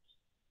talking that.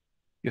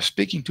 You're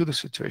speaking to the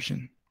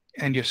situation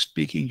and you're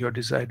speaking your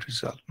desired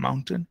result.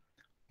 Mountain,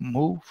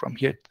 move from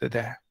here to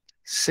there.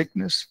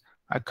 Sickness,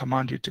 I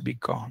command you to be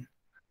gone.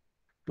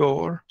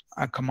 Door,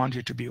 I command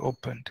you to be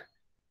opened.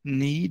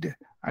 Need,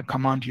 I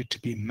command you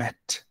to be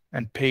met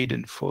and paid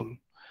in full.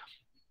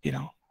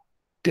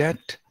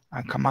 Debt,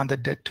 I command the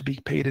debt to be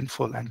paid in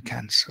full and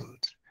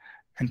canceled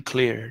and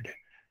cleared.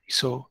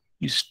 So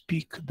you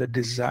speak the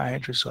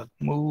desired result.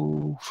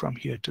 Move from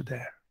here to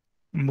there.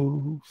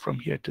 Move from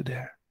here to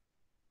there.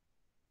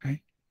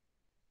 Right?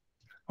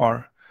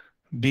 Or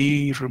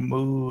be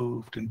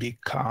removed and be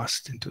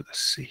cast into the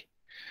sea.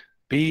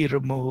 Be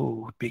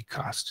removed, be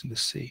cast in the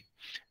sea.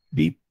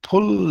 Be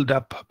pulled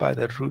up by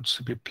the roots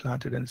to be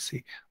planted in the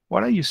sea.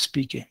 What are you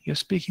speaking? You're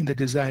speaking the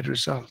desired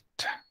result.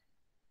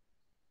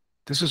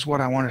 This is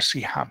what I want to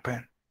see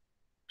happen.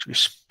 So you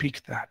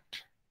speak that.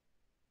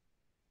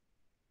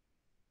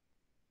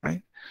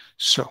 Right?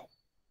 So,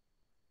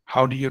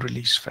 how do you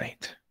release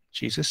faith?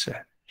 Jesus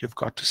said, you've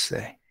got to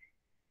say,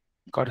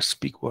 you've got to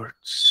speak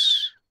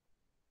words.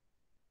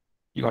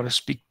 You got to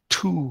speak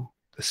to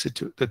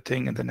the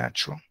thing in the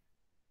natural.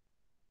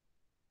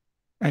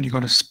 And you're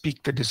going to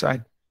speak the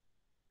desired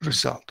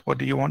result. What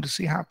do you want to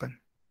see happen?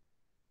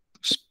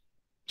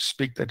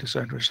 Speak the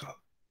desired result.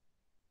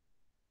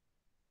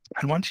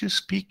 And once you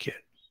speak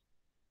it,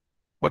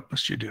 what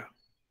must you do?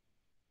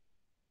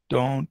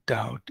 Don't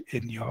doubt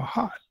in your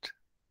heart.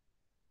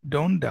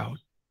 Don't doubt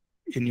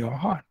in your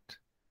heart.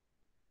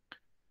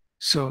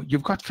 So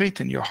you've got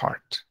faith in your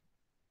heart.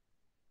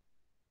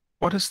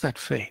 What is that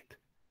faith?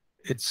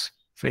 It's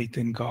faith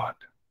in God.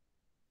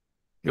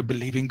 You're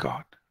believing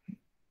God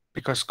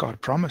because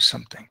God promised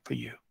something for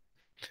you.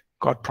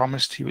 God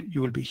promised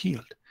you will be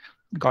healed.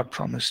 God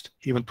promised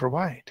he will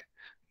provide.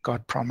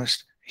 God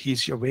promised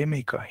he's your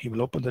waymaker. He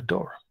will open the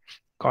door.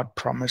 God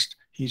promised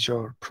he's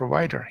your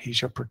provider.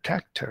 He's your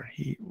protector.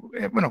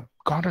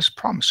 God has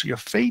promised. So your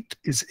faith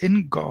is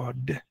in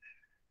God.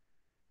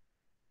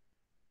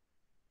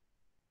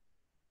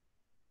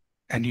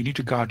 And you need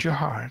to guard your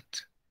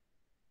heart.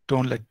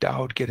 Don't let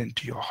doubt get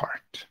into your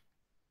heart.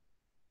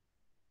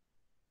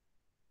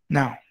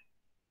 Now,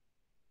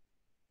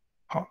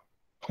 I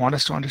want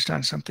us to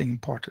understand something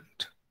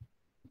important.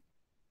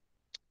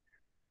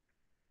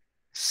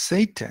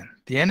 Satan,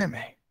 the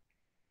enemy,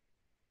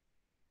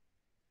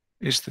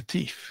 is the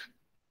thief.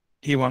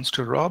 He wants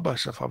to rob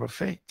us of our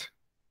faith.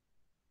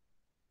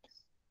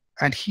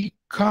 And he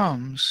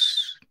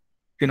comes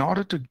in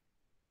order to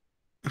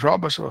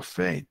rob us of our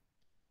faith.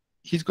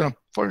 He's going to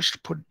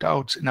first put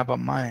doubts in our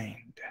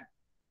mind.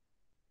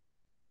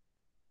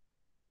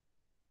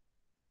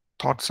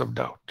 Thoughts of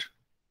doubt.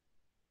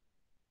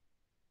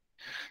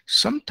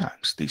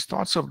 Sometimes these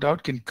thoughts of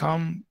doubt can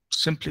come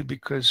simply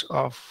because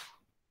of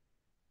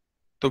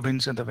the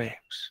winds and the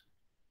waves.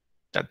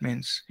 That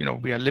means,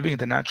 we are living in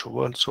the natural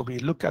world, so we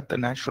look at the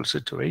natural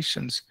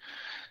situations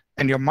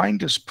and your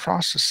mind is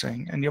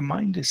processing and your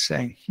mind is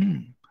saying,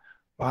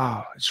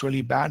 wow, it's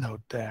really bad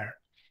out there.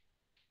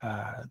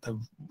 The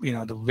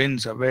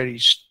winds are very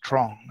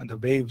strong and the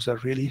waves are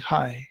really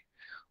high,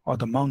 or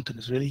the mountain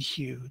is really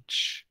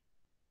huge.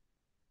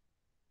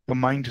 Your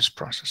mind is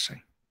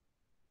processing.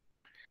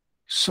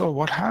 So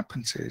what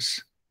happens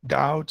is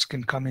doubts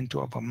can come into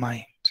our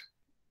mind,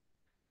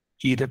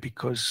 either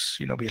because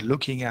we are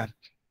looking at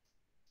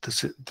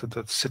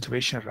the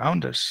situation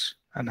around us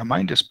and our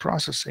mind is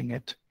processing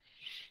it,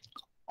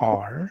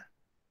 or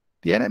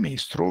the enemy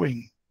is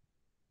throwing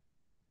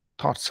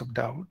thoughts of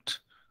doubt.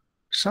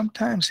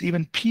 Sometimes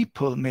even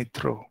people may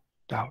throw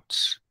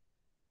doubts.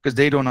 because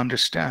they don't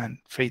understand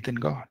faith in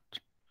God.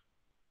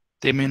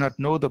 They may not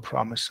know the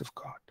promise of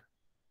God.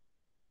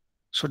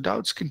 So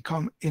doubts can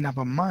come in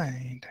our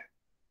mind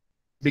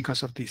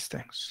because of these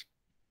things.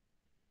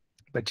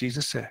 But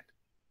Jesus said,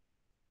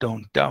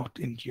 don't doubt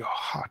in your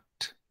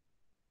heart.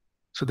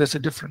 So there's a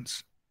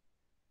difference.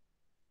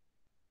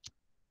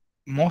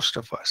 Most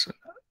of us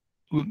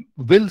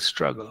will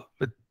struggle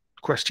with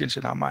questions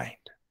in our mind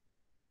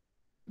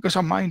because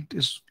our mind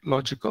is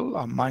logical,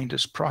 our mind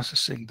is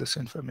processing this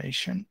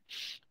information,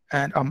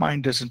 and our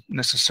mind doesn't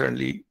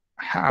necessarily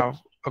have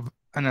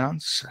an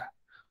answer.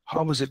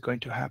 How is it going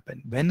to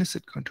happen? When is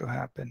it going to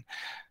happen?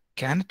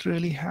 Can it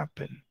really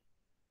happen?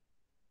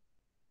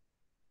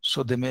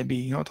 So there may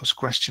be, those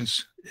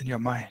questions in your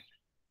mind.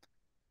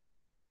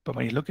 But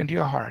when you look into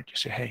your heart, you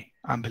say, hey,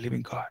 I'm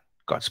believing God.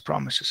 God's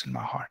promises in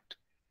my heart.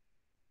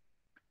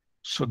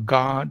 So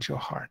guard your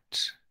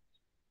heart.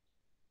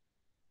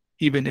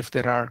 Even if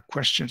there are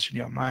questions in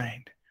your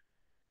mind,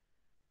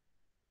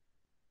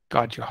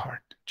 guard your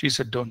heart. Jesus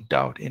said, don't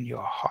doubt in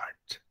your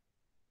heart.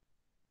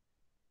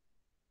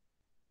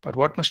 But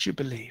what must you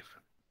believe?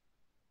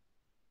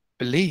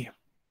 Believe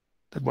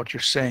that what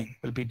you're saying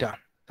will be done.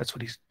 That's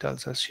what he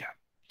tells us here.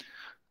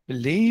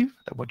 Believe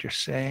that what you're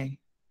saying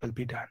will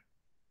be done.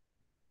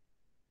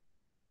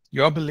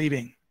 You're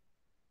believing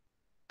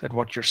that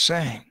what you're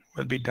saying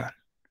will be done.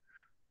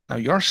 Now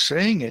you're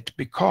saying it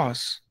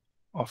because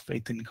of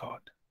faith in God.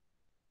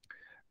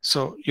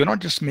 So you're not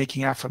just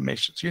making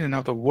affirmations.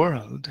 Now the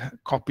world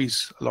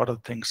copies a lot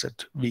of things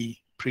that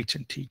we preach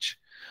and teach.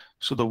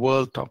 So the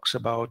world talks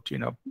about,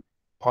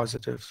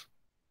 positive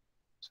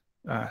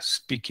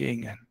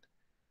speaking and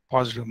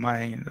positive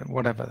mind,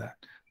 whatever that.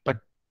 But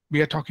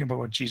we are talking about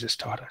what Jesus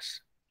taught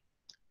us.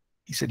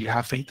 He said, you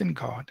have faith in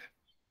God.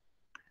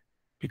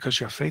 Because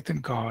you have faith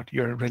in God,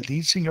 you're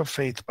releasing your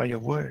faith by your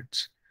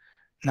words.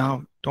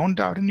 Now, don't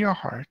doubt in your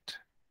heart.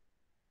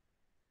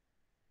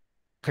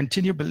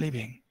 Continue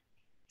believing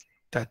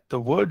that the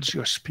words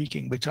you're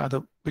speaking,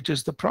 which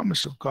is the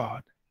promise of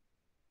God,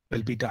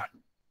 will be done.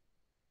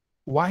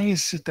 Why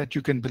is it that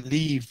you can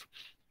believe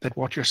that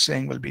what you're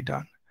saying will be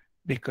done?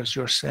 Because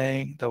you're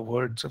saying the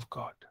words of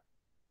God.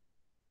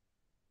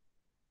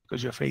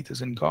 Because your faith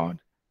is in God,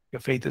 your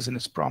faith is in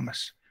His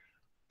promise.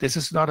 This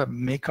is not a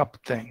make-up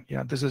thing.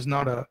 This is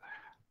not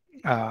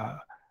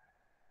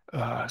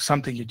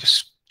something you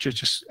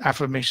just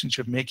affirmations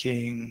you're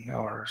making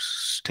or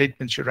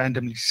statements you're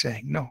randomly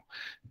saying. No,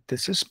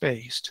 this is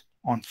based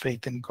on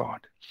faith in God.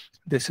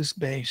 This is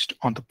based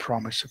on the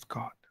promise of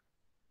God.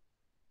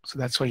 So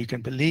that's why you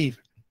can believe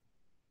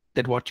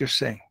that what you're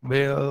saying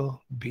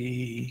will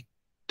be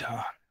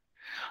done.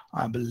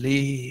 I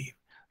believe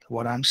that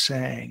what I'm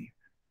saying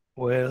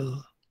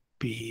will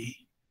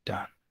be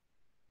done.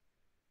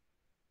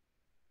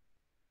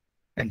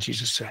 And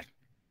Jesus said,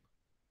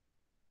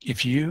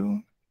 if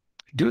you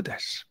do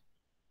this,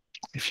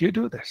 he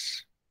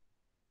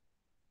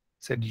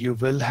said, you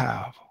will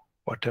have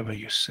whatever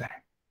you say.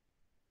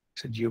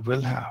 He said, you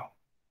will have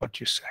what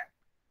you say.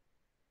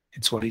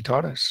 It's what he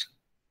taught us.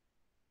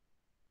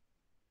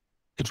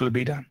 It will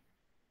be done.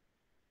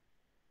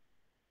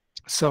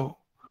 So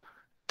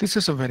this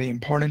is a very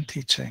important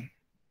teaching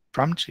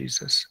from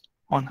Jesus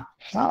on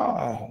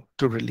how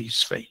to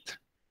release faith.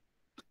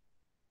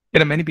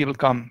 Many people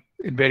come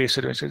in various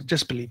situations,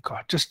 just believe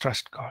God, just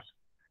trust God.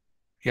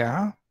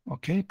 Yeah,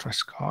 okay,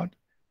 trust God.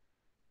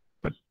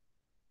 But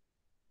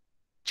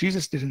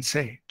Jesus didn't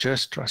say,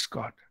 just trust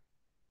God.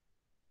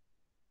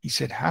 He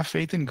said, have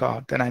faith in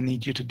God, then I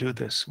need you to do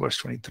this, verse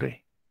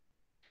 23.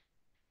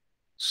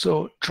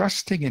 So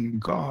trusting in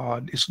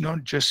God is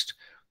not just,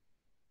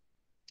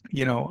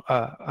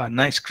 a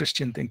nice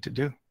Christian thing to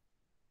do.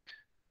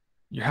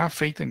 You have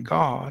faith in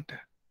God,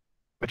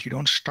 but you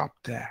don't stop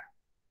there.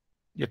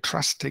 You're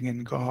trusting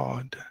in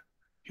God.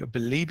 You're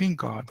believing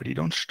God, but you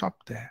don't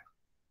stop there.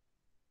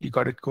 You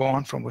got to go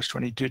on from verse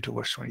 22 to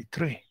verse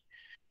 23,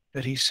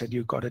 that he said,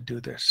 you got to do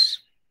this.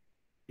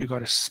 You got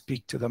to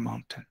speak to the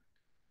mountain.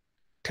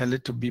 Tell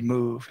it to be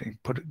moved and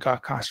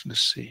cast in the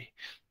sea.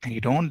 And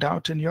you don't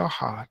doubt in your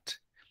heart,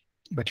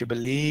 but you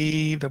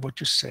believe that what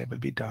you say will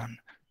be done.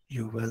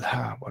 You will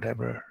have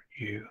whatever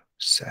you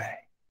say.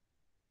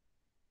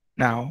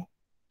 Now,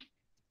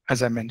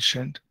 as I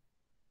mentioned,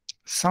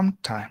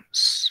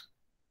 sometimes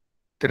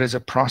there is a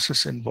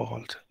process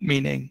involved,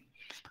 meaning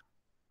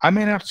I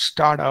may not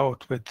start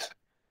out with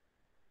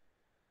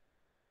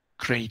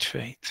great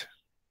faith.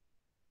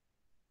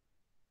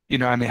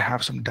 I may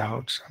have some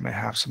doubts. I may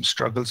have some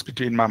struggles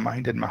between my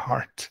mind and my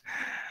heart.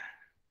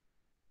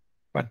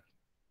 But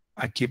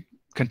I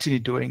continue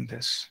doing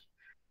this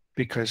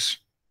because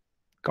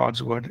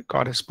God's word,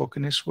 God has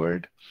spoken his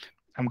word.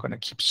 I'm going to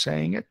keep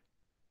saying it.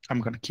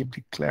 I'm going to keep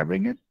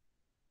declaring it.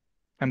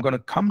 I'm going to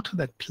come to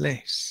that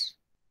place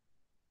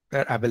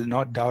where I will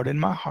not doubt in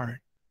my heart,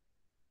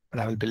 but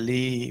I will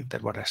believe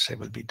that what I say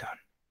will be done.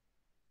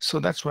 So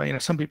that's why,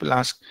 some people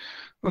ask,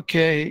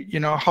 okay,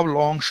 how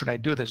long should I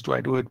do this? Do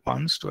I do it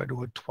once? Do I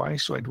do it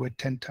twice? Do I do it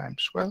 10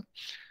 times? Well,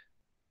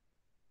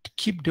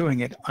 keep doing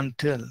it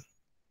until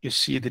you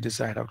see the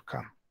desired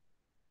outcome.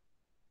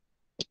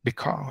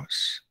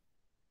 Because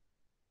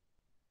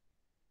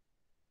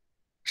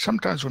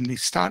sometimes when we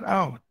start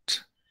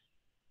out,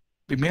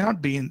 we may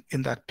not be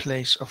in that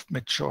place of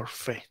mature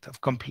faith, of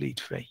complete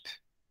faith.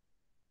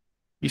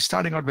 We're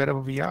starting out wherever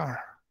we are.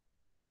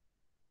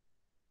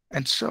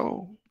 And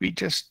so we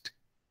just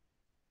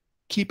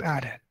keep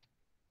at it.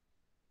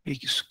 We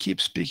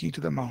keep speaking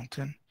to the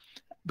mountain,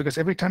 because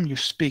every time you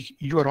speak,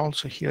 you are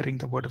also hearing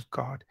the word of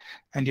God,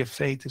 and your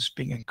faith is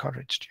being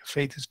encouraged. Your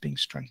faith is being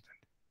strengthened.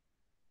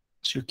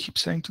 So you keep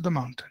saying to the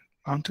mountain,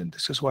 mountain,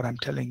 this is what I'm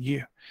telling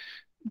you.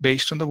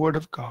 Based on the word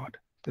of God,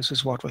 this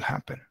is what will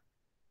happen.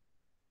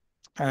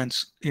 And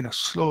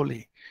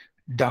slowly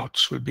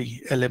doubts will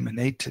be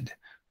eliminated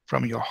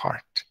from your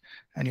heart,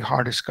 and your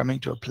heart is coming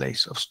to a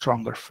place of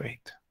stronger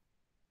faith.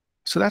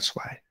 So that's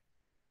why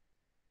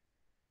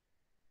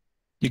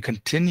you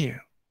continue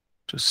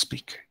to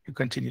speak, you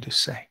continue to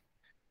say.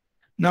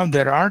 Now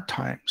there are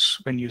times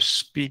when you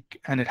speak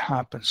and it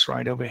happens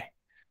right away.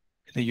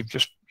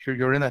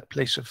 You're in that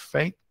place of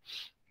faith,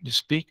 you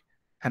speak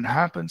and it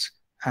happens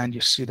and you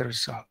see the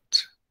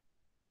result.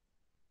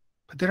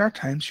 But there are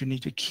times you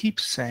need to keep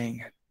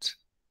saying it.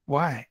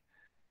 Why?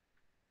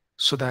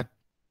 So that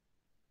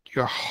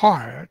your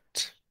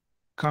heart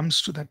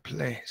comes to that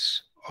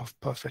place of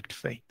perfect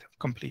faith, of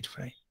complete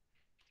faith.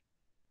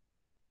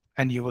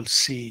 And you will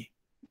see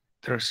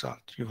the result.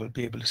 You will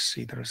be able to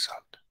see the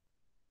result.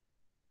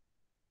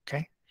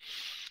 Okay?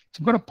 So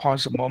I'm going to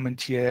pause a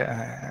moment here,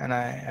 and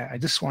I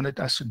just wanted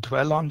us to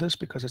dwell on this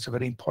because it's a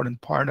very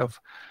important part of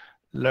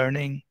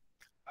learning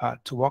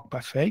to walk by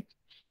faith.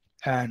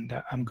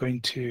 And I'm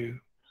going to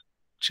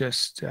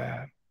just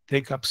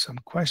take up some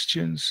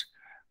questions.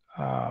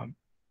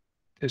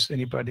 Does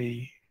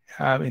anybody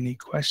have any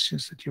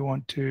questions that you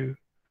want to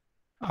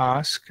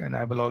ask? And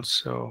I will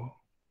also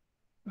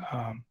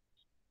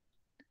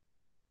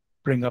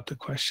bring up the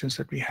questions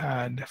that we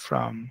had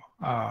from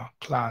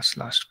class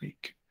last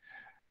week.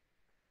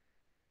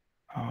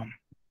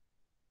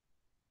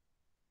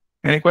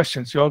 Any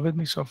questions? You all with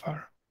me so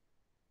far?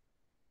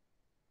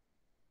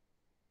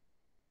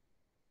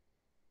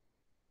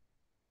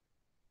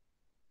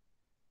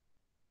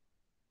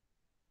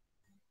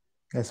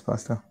 Yes,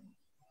 Pastor.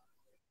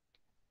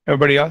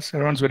 Everybody else?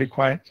 Everyone's very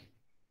quiet.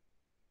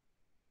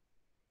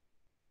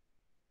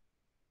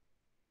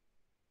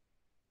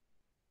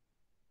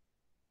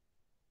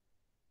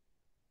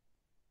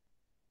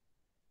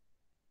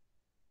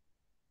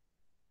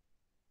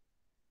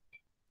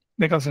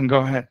 Nicholson,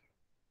 go ahead.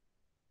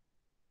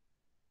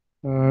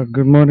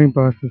 Good morning,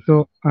 Pastor.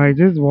 So I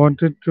just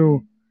wanted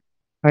to,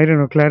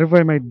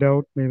 clarify my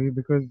doubt maybe,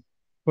 because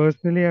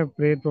personally I've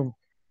prayed for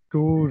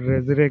two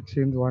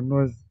resurrections. One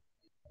was,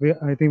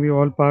 I think we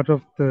all part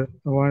of the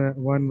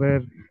one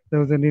where there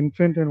was an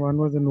infant and one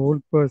was an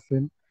old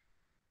person.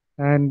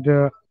 And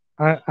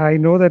I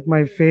know that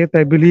my faith,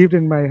 I believed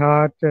in my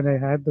heart and I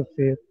had the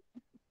faith.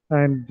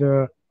 And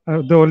the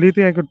only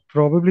thing I could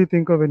probably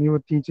think of when you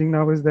were teaching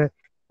now is that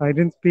I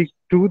didn't speak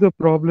to the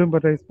problem,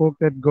 but I spoke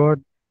that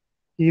God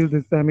heal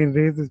this,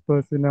 raise this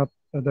person up.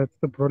 That's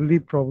the probably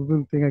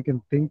probable thing I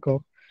can think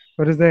of.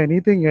 But is there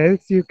anything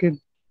else you can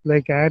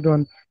add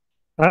on?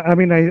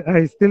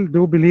 I still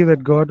do believe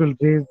that God will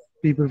raise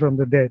people from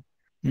the dead.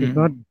 It's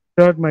not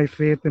hurt my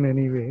faith in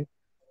any way.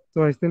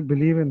 So I still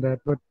believe in that.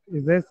 But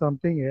is there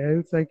something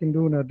else I can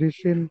do in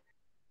addition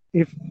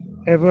if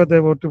ever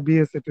there were to be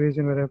a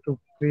situation where I have to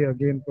pray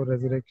again for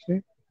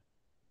resurrection?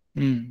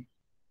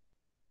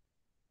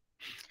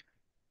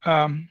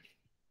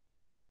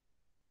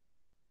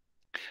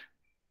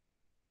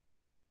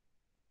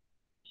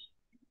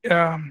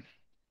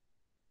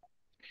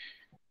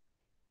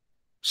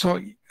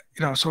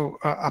 So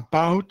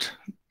about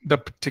the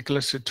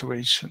particular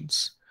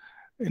situations,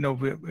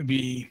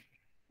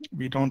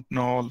 we don't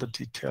know all the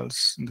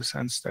details in the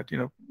sense that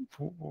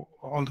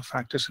all the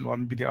factors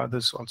involved, maybe the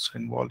others also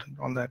involved in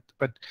all that.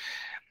 But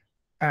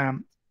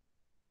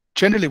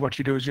generally, what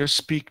you do is you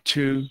speak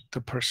to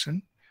the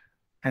person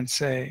and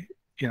say,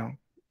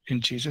 in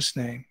Jesus'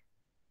 name,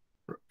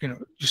 you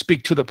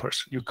speak to the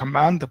person. You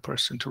command the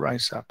person to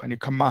rise up, and you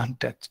command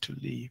death to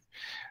leave,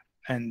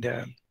 and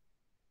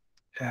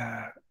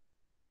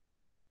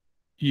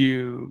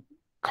you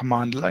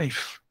command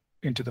life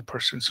into the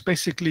person. So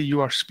basically,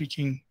 you are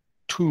speaking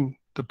to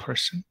the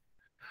person,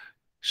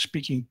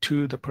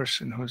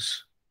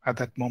 who's at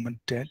that moment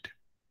dead,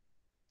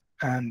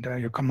 and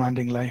you're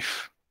commanding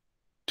life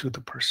to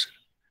the person.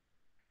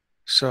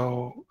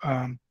 So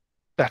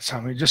that's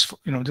how we just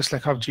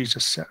like how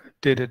Jesus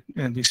did it,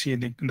 and we see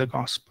in the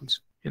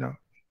Gospels.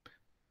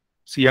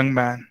 It's a young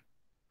man,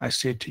 I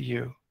say to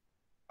you,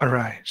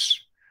 arise.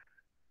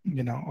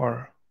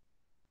 Or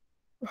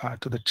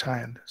to the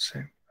child,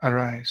 say,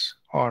 arise.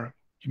 Or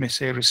you may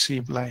say,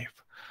 receive life.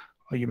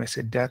 Or you may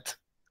say, death,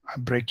 I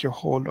break your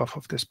hold off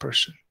of this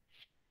person.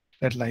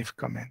 Let life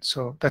come in.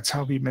 So that's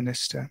how we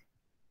minister.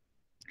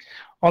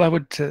 All I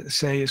would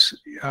say is,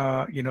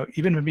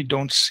 even when we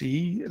don't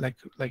see, like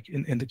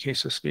in the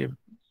cases we have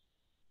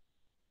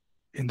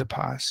in the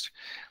past,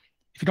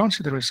 if you don't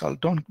see the result,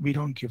 we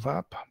don't give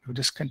up. We'll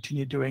just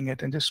continue doing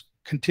it and just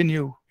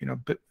continue,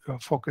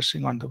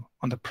 focusing on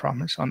the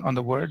promise, on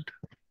the word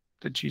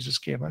that Jesus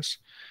gave us,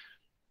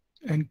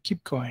 and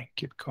keep going,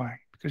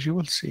 because you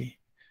will see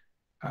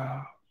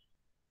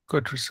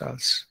good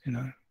results,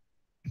 in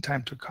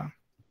time to come.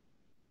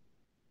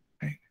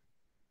 Right?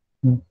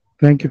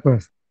 Thank you,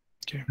 Pastor.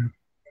 Okay.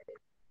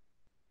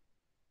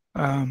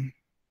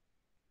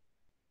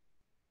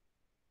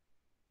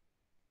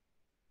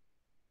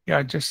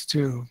 Just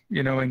to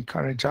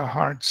encourage our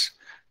hearts.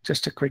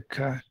 Just a quick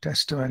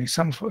testimony.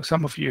 Some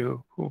of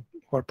you who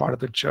are part of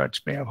the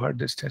church may have heard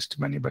this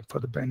testimony, but for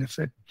the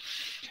benefit.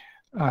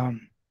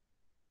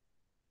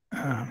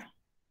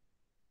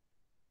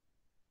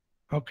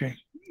 Okay,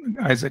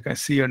 Isaac, I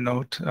see your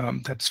note.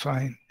 That's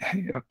fine.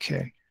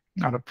 Okay,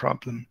 not a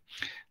problem.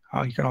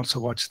 You can also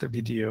watch the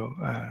video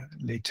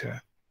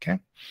later. Okay.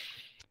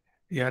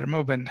 Yeah, I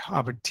remember when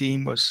our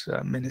team was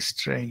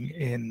ministering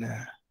in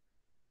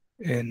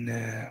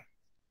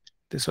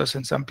this was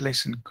in some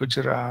place in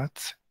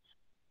Gujarat.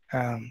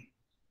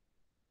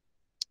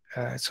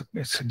 It's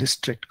a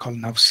district called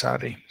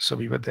Navsari. So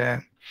we were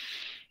there.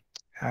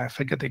 I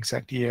forget the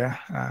exact year.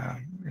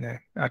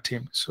 Our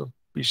team. So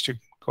we used to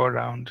go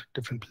around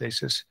different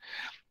places.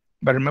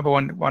 But I remember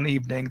one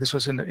evening. This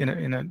was in a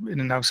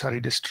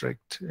Navsari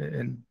district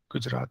in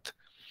Gujarat,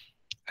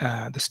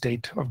 the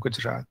state of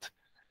Gujarat,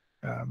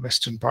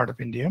 western part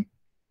of India,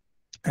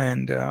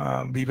 and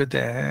we were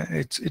there.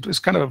 It was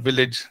kind of a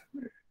village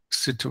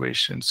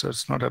situation, so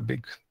it's not a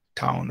big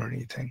town or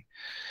anything.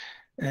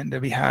 And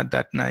we had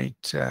that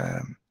night,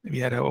 we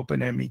had an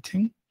open air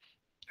meeting,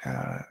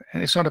 and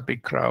it's not a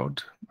big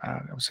crowd.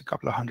 It was a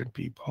couple of hundred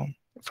people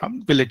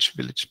from village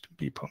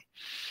people,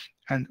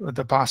 and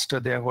the pastor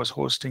there was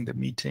hosting the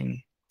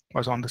meeting,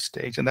 was on the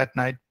stage. And that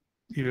night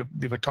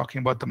we were talking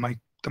about the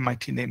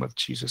mighty name of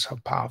Jesus, how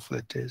powerful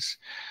it is,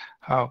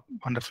 how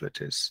wonderful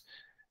it is.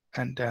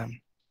 And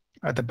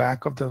at the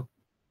back of the,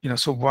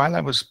 so while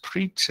I was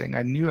preaching,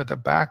 I knew at the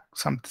back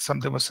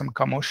there was some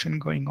commotion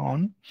going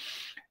on.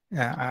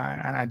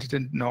 And I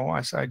didn't know,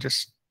 and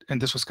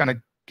this was kind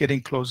of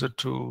getting closer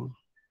to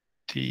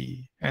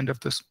the end of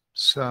this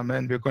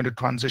sermon. We're going to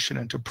transition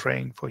into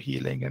praying for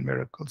healing and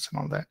miracles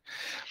and all that.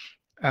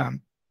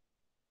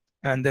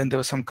 And then there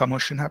was some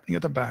commotion happening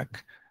at the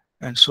back.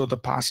 And so the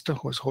pastor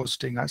who was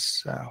hosting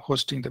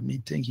the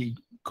meeting, he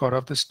got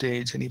off the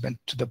stage and he went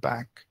to the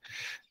back,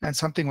 and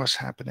something was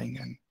happening.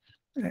 And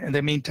in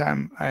the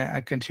meantime,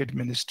 I continued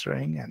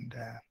ministering,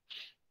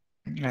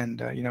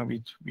 and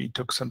we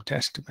took some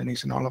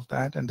testimonies and all of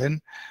that. And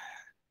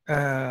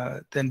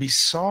then we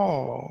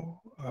saw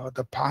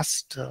the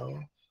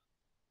pastor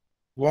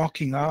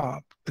walking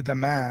up with a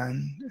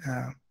man.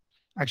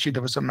 Actually,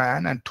 there was a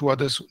man and two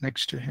others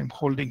next to him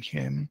holding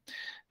him.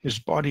 His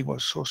body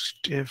was so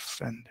stiff,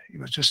 and he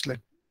was just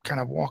like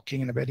kind of walking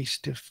in a very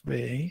stiff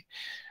way.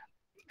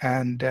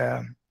 And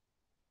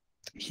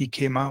he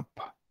came up.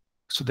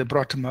 So they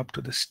brought him up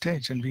to the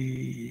stage, and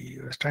we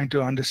were trying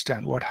to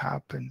understand what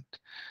happened.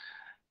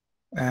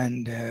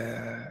 And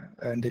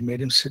they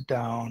made him sit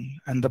down.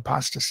 And the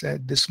pastor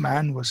said, this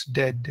man was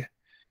dead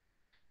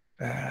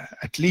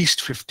at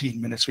least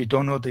 15 minutes. We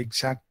don't know the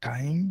exact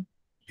time,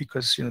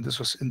 because this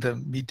was in the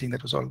meeting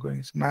that was all going.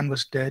 This man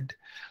was dead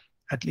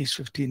at least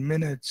 15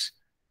 minutes,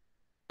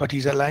 but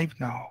he's alive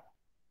now.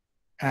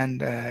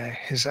 And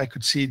I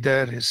could see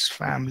there his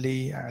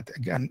family.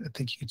 Again, I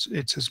think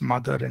it's his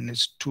mother and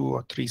his 2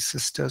 or 3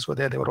 sisters were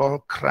there. They were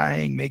all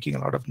crying, making a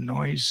lot of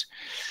noise.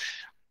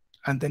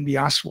 And then we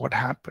asked what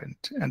happened,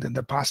 and then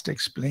the pastor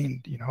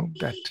explained,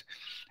 that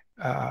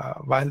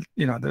while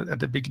at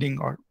the beginning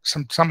or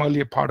some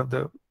earlier part of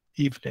the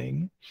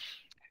evening,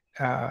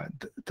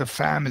 the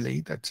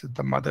family, that's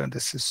the mother and the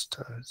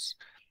sisters,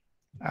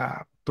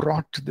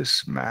 brought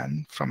this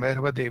man from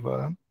wherever they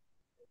were.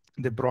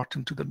 They brought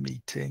him to the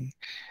meeting,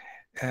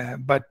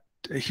 but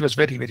he was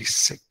very, very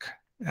sick.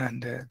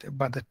 And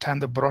by the time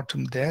they brought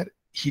him there,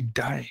 he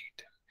died.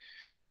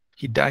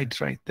 He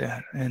died right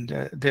there. And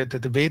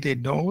the way they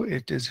know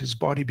it is his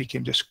body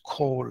became just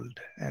cold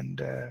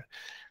and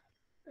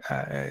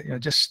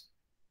just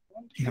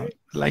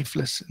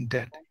lifeless and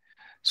dead.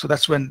 So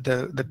that's when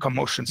the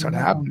commotion started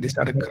happening. They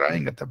started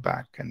crying at the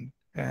back and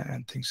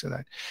things like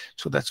that.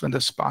 So that's when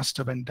this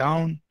pastor went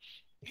down.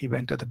 He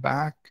went to the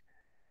back,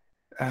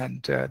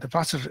 and the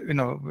pastor,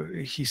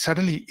 he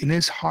suddenly in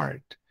his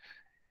heart,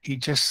 he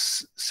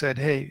just said,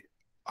 "Hey,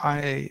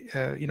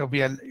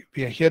 we are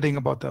hearing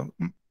about the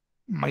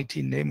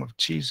mighty name of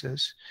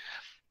Jesus."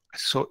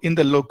 So in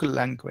the local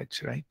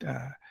language, right?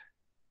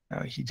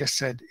 He just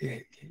said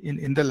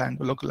in the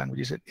local language,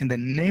 he said, "In the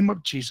name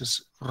of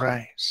Jesus,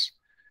 rise."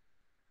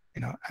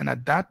 And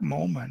at that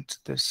moment,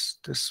 this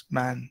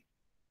man,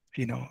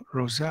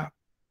 rose up.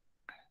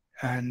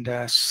 And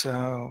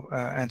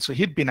so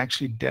he'd been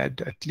actually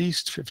dead at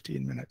least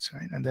 15 minutes,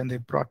 right? And then they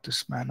brought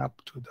this man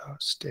up to the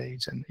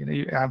stage, and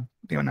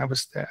when I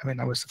was there,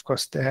 I was of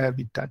course there.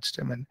 We touched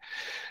him,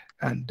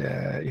 and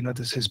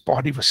his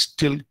body was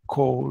still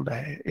cold.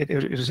 It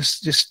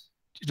was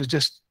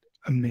just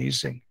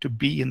amazing to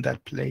be in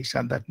that place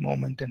at that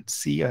moment and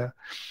see a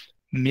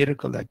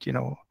miracle that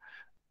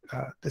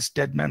this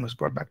dead man was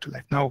brought back to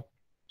life. Now,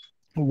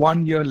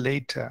 1 year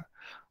later,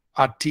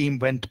 our team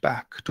went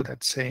back to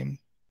that same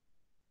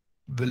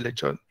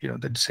village, or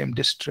the same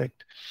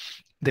district.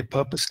 They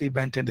purposely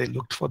went and they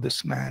looked for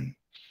this man.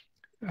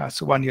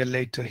 So 1 year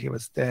later, he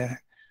was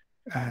there,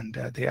 and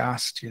they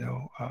asked,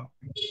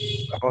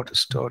 about his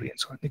story and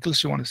so on.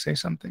 Nicholas, you want to say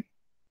something?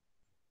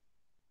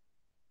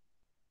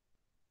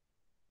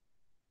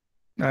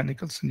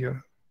 Nicholson,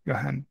 your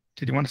hand.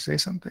 Did you want to say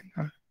something?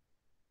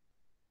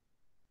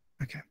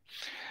 Okay.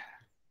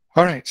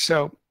 All right.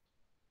 So,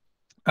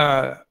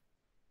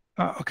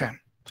 okay.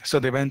 So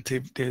they went.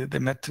 They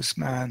met this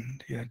man.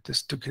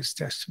 Just took his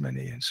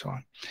testimony and so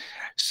on.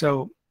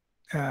 So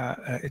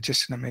it's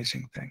just an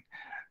amazing thing.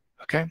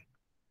 Okay.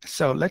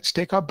 So let's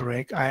take our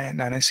break.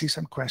 And I see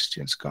some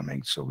questions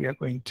coming. So we are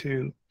going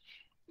to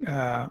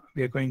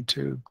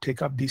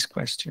take up these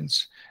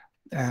questions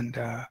and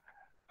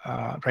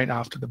right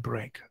after the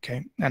break.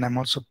 Okay. And I'm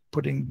also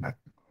putting that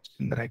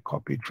question that I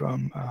copied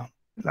from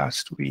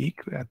last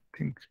week. I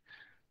think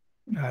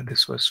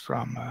this was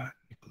from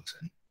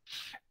Nicholson.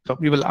 So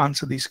we will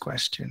answer these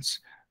questions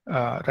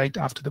right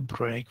after the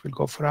break. We'll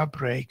go for our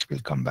break.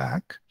 We'll come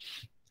back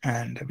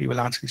and we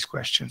will answer these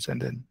questions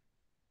and then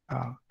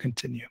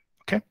continue.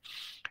 Okay.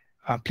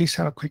 Please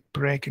have a quick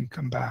break and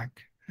come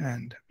back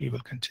and we will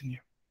continue.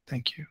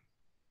 Thank you.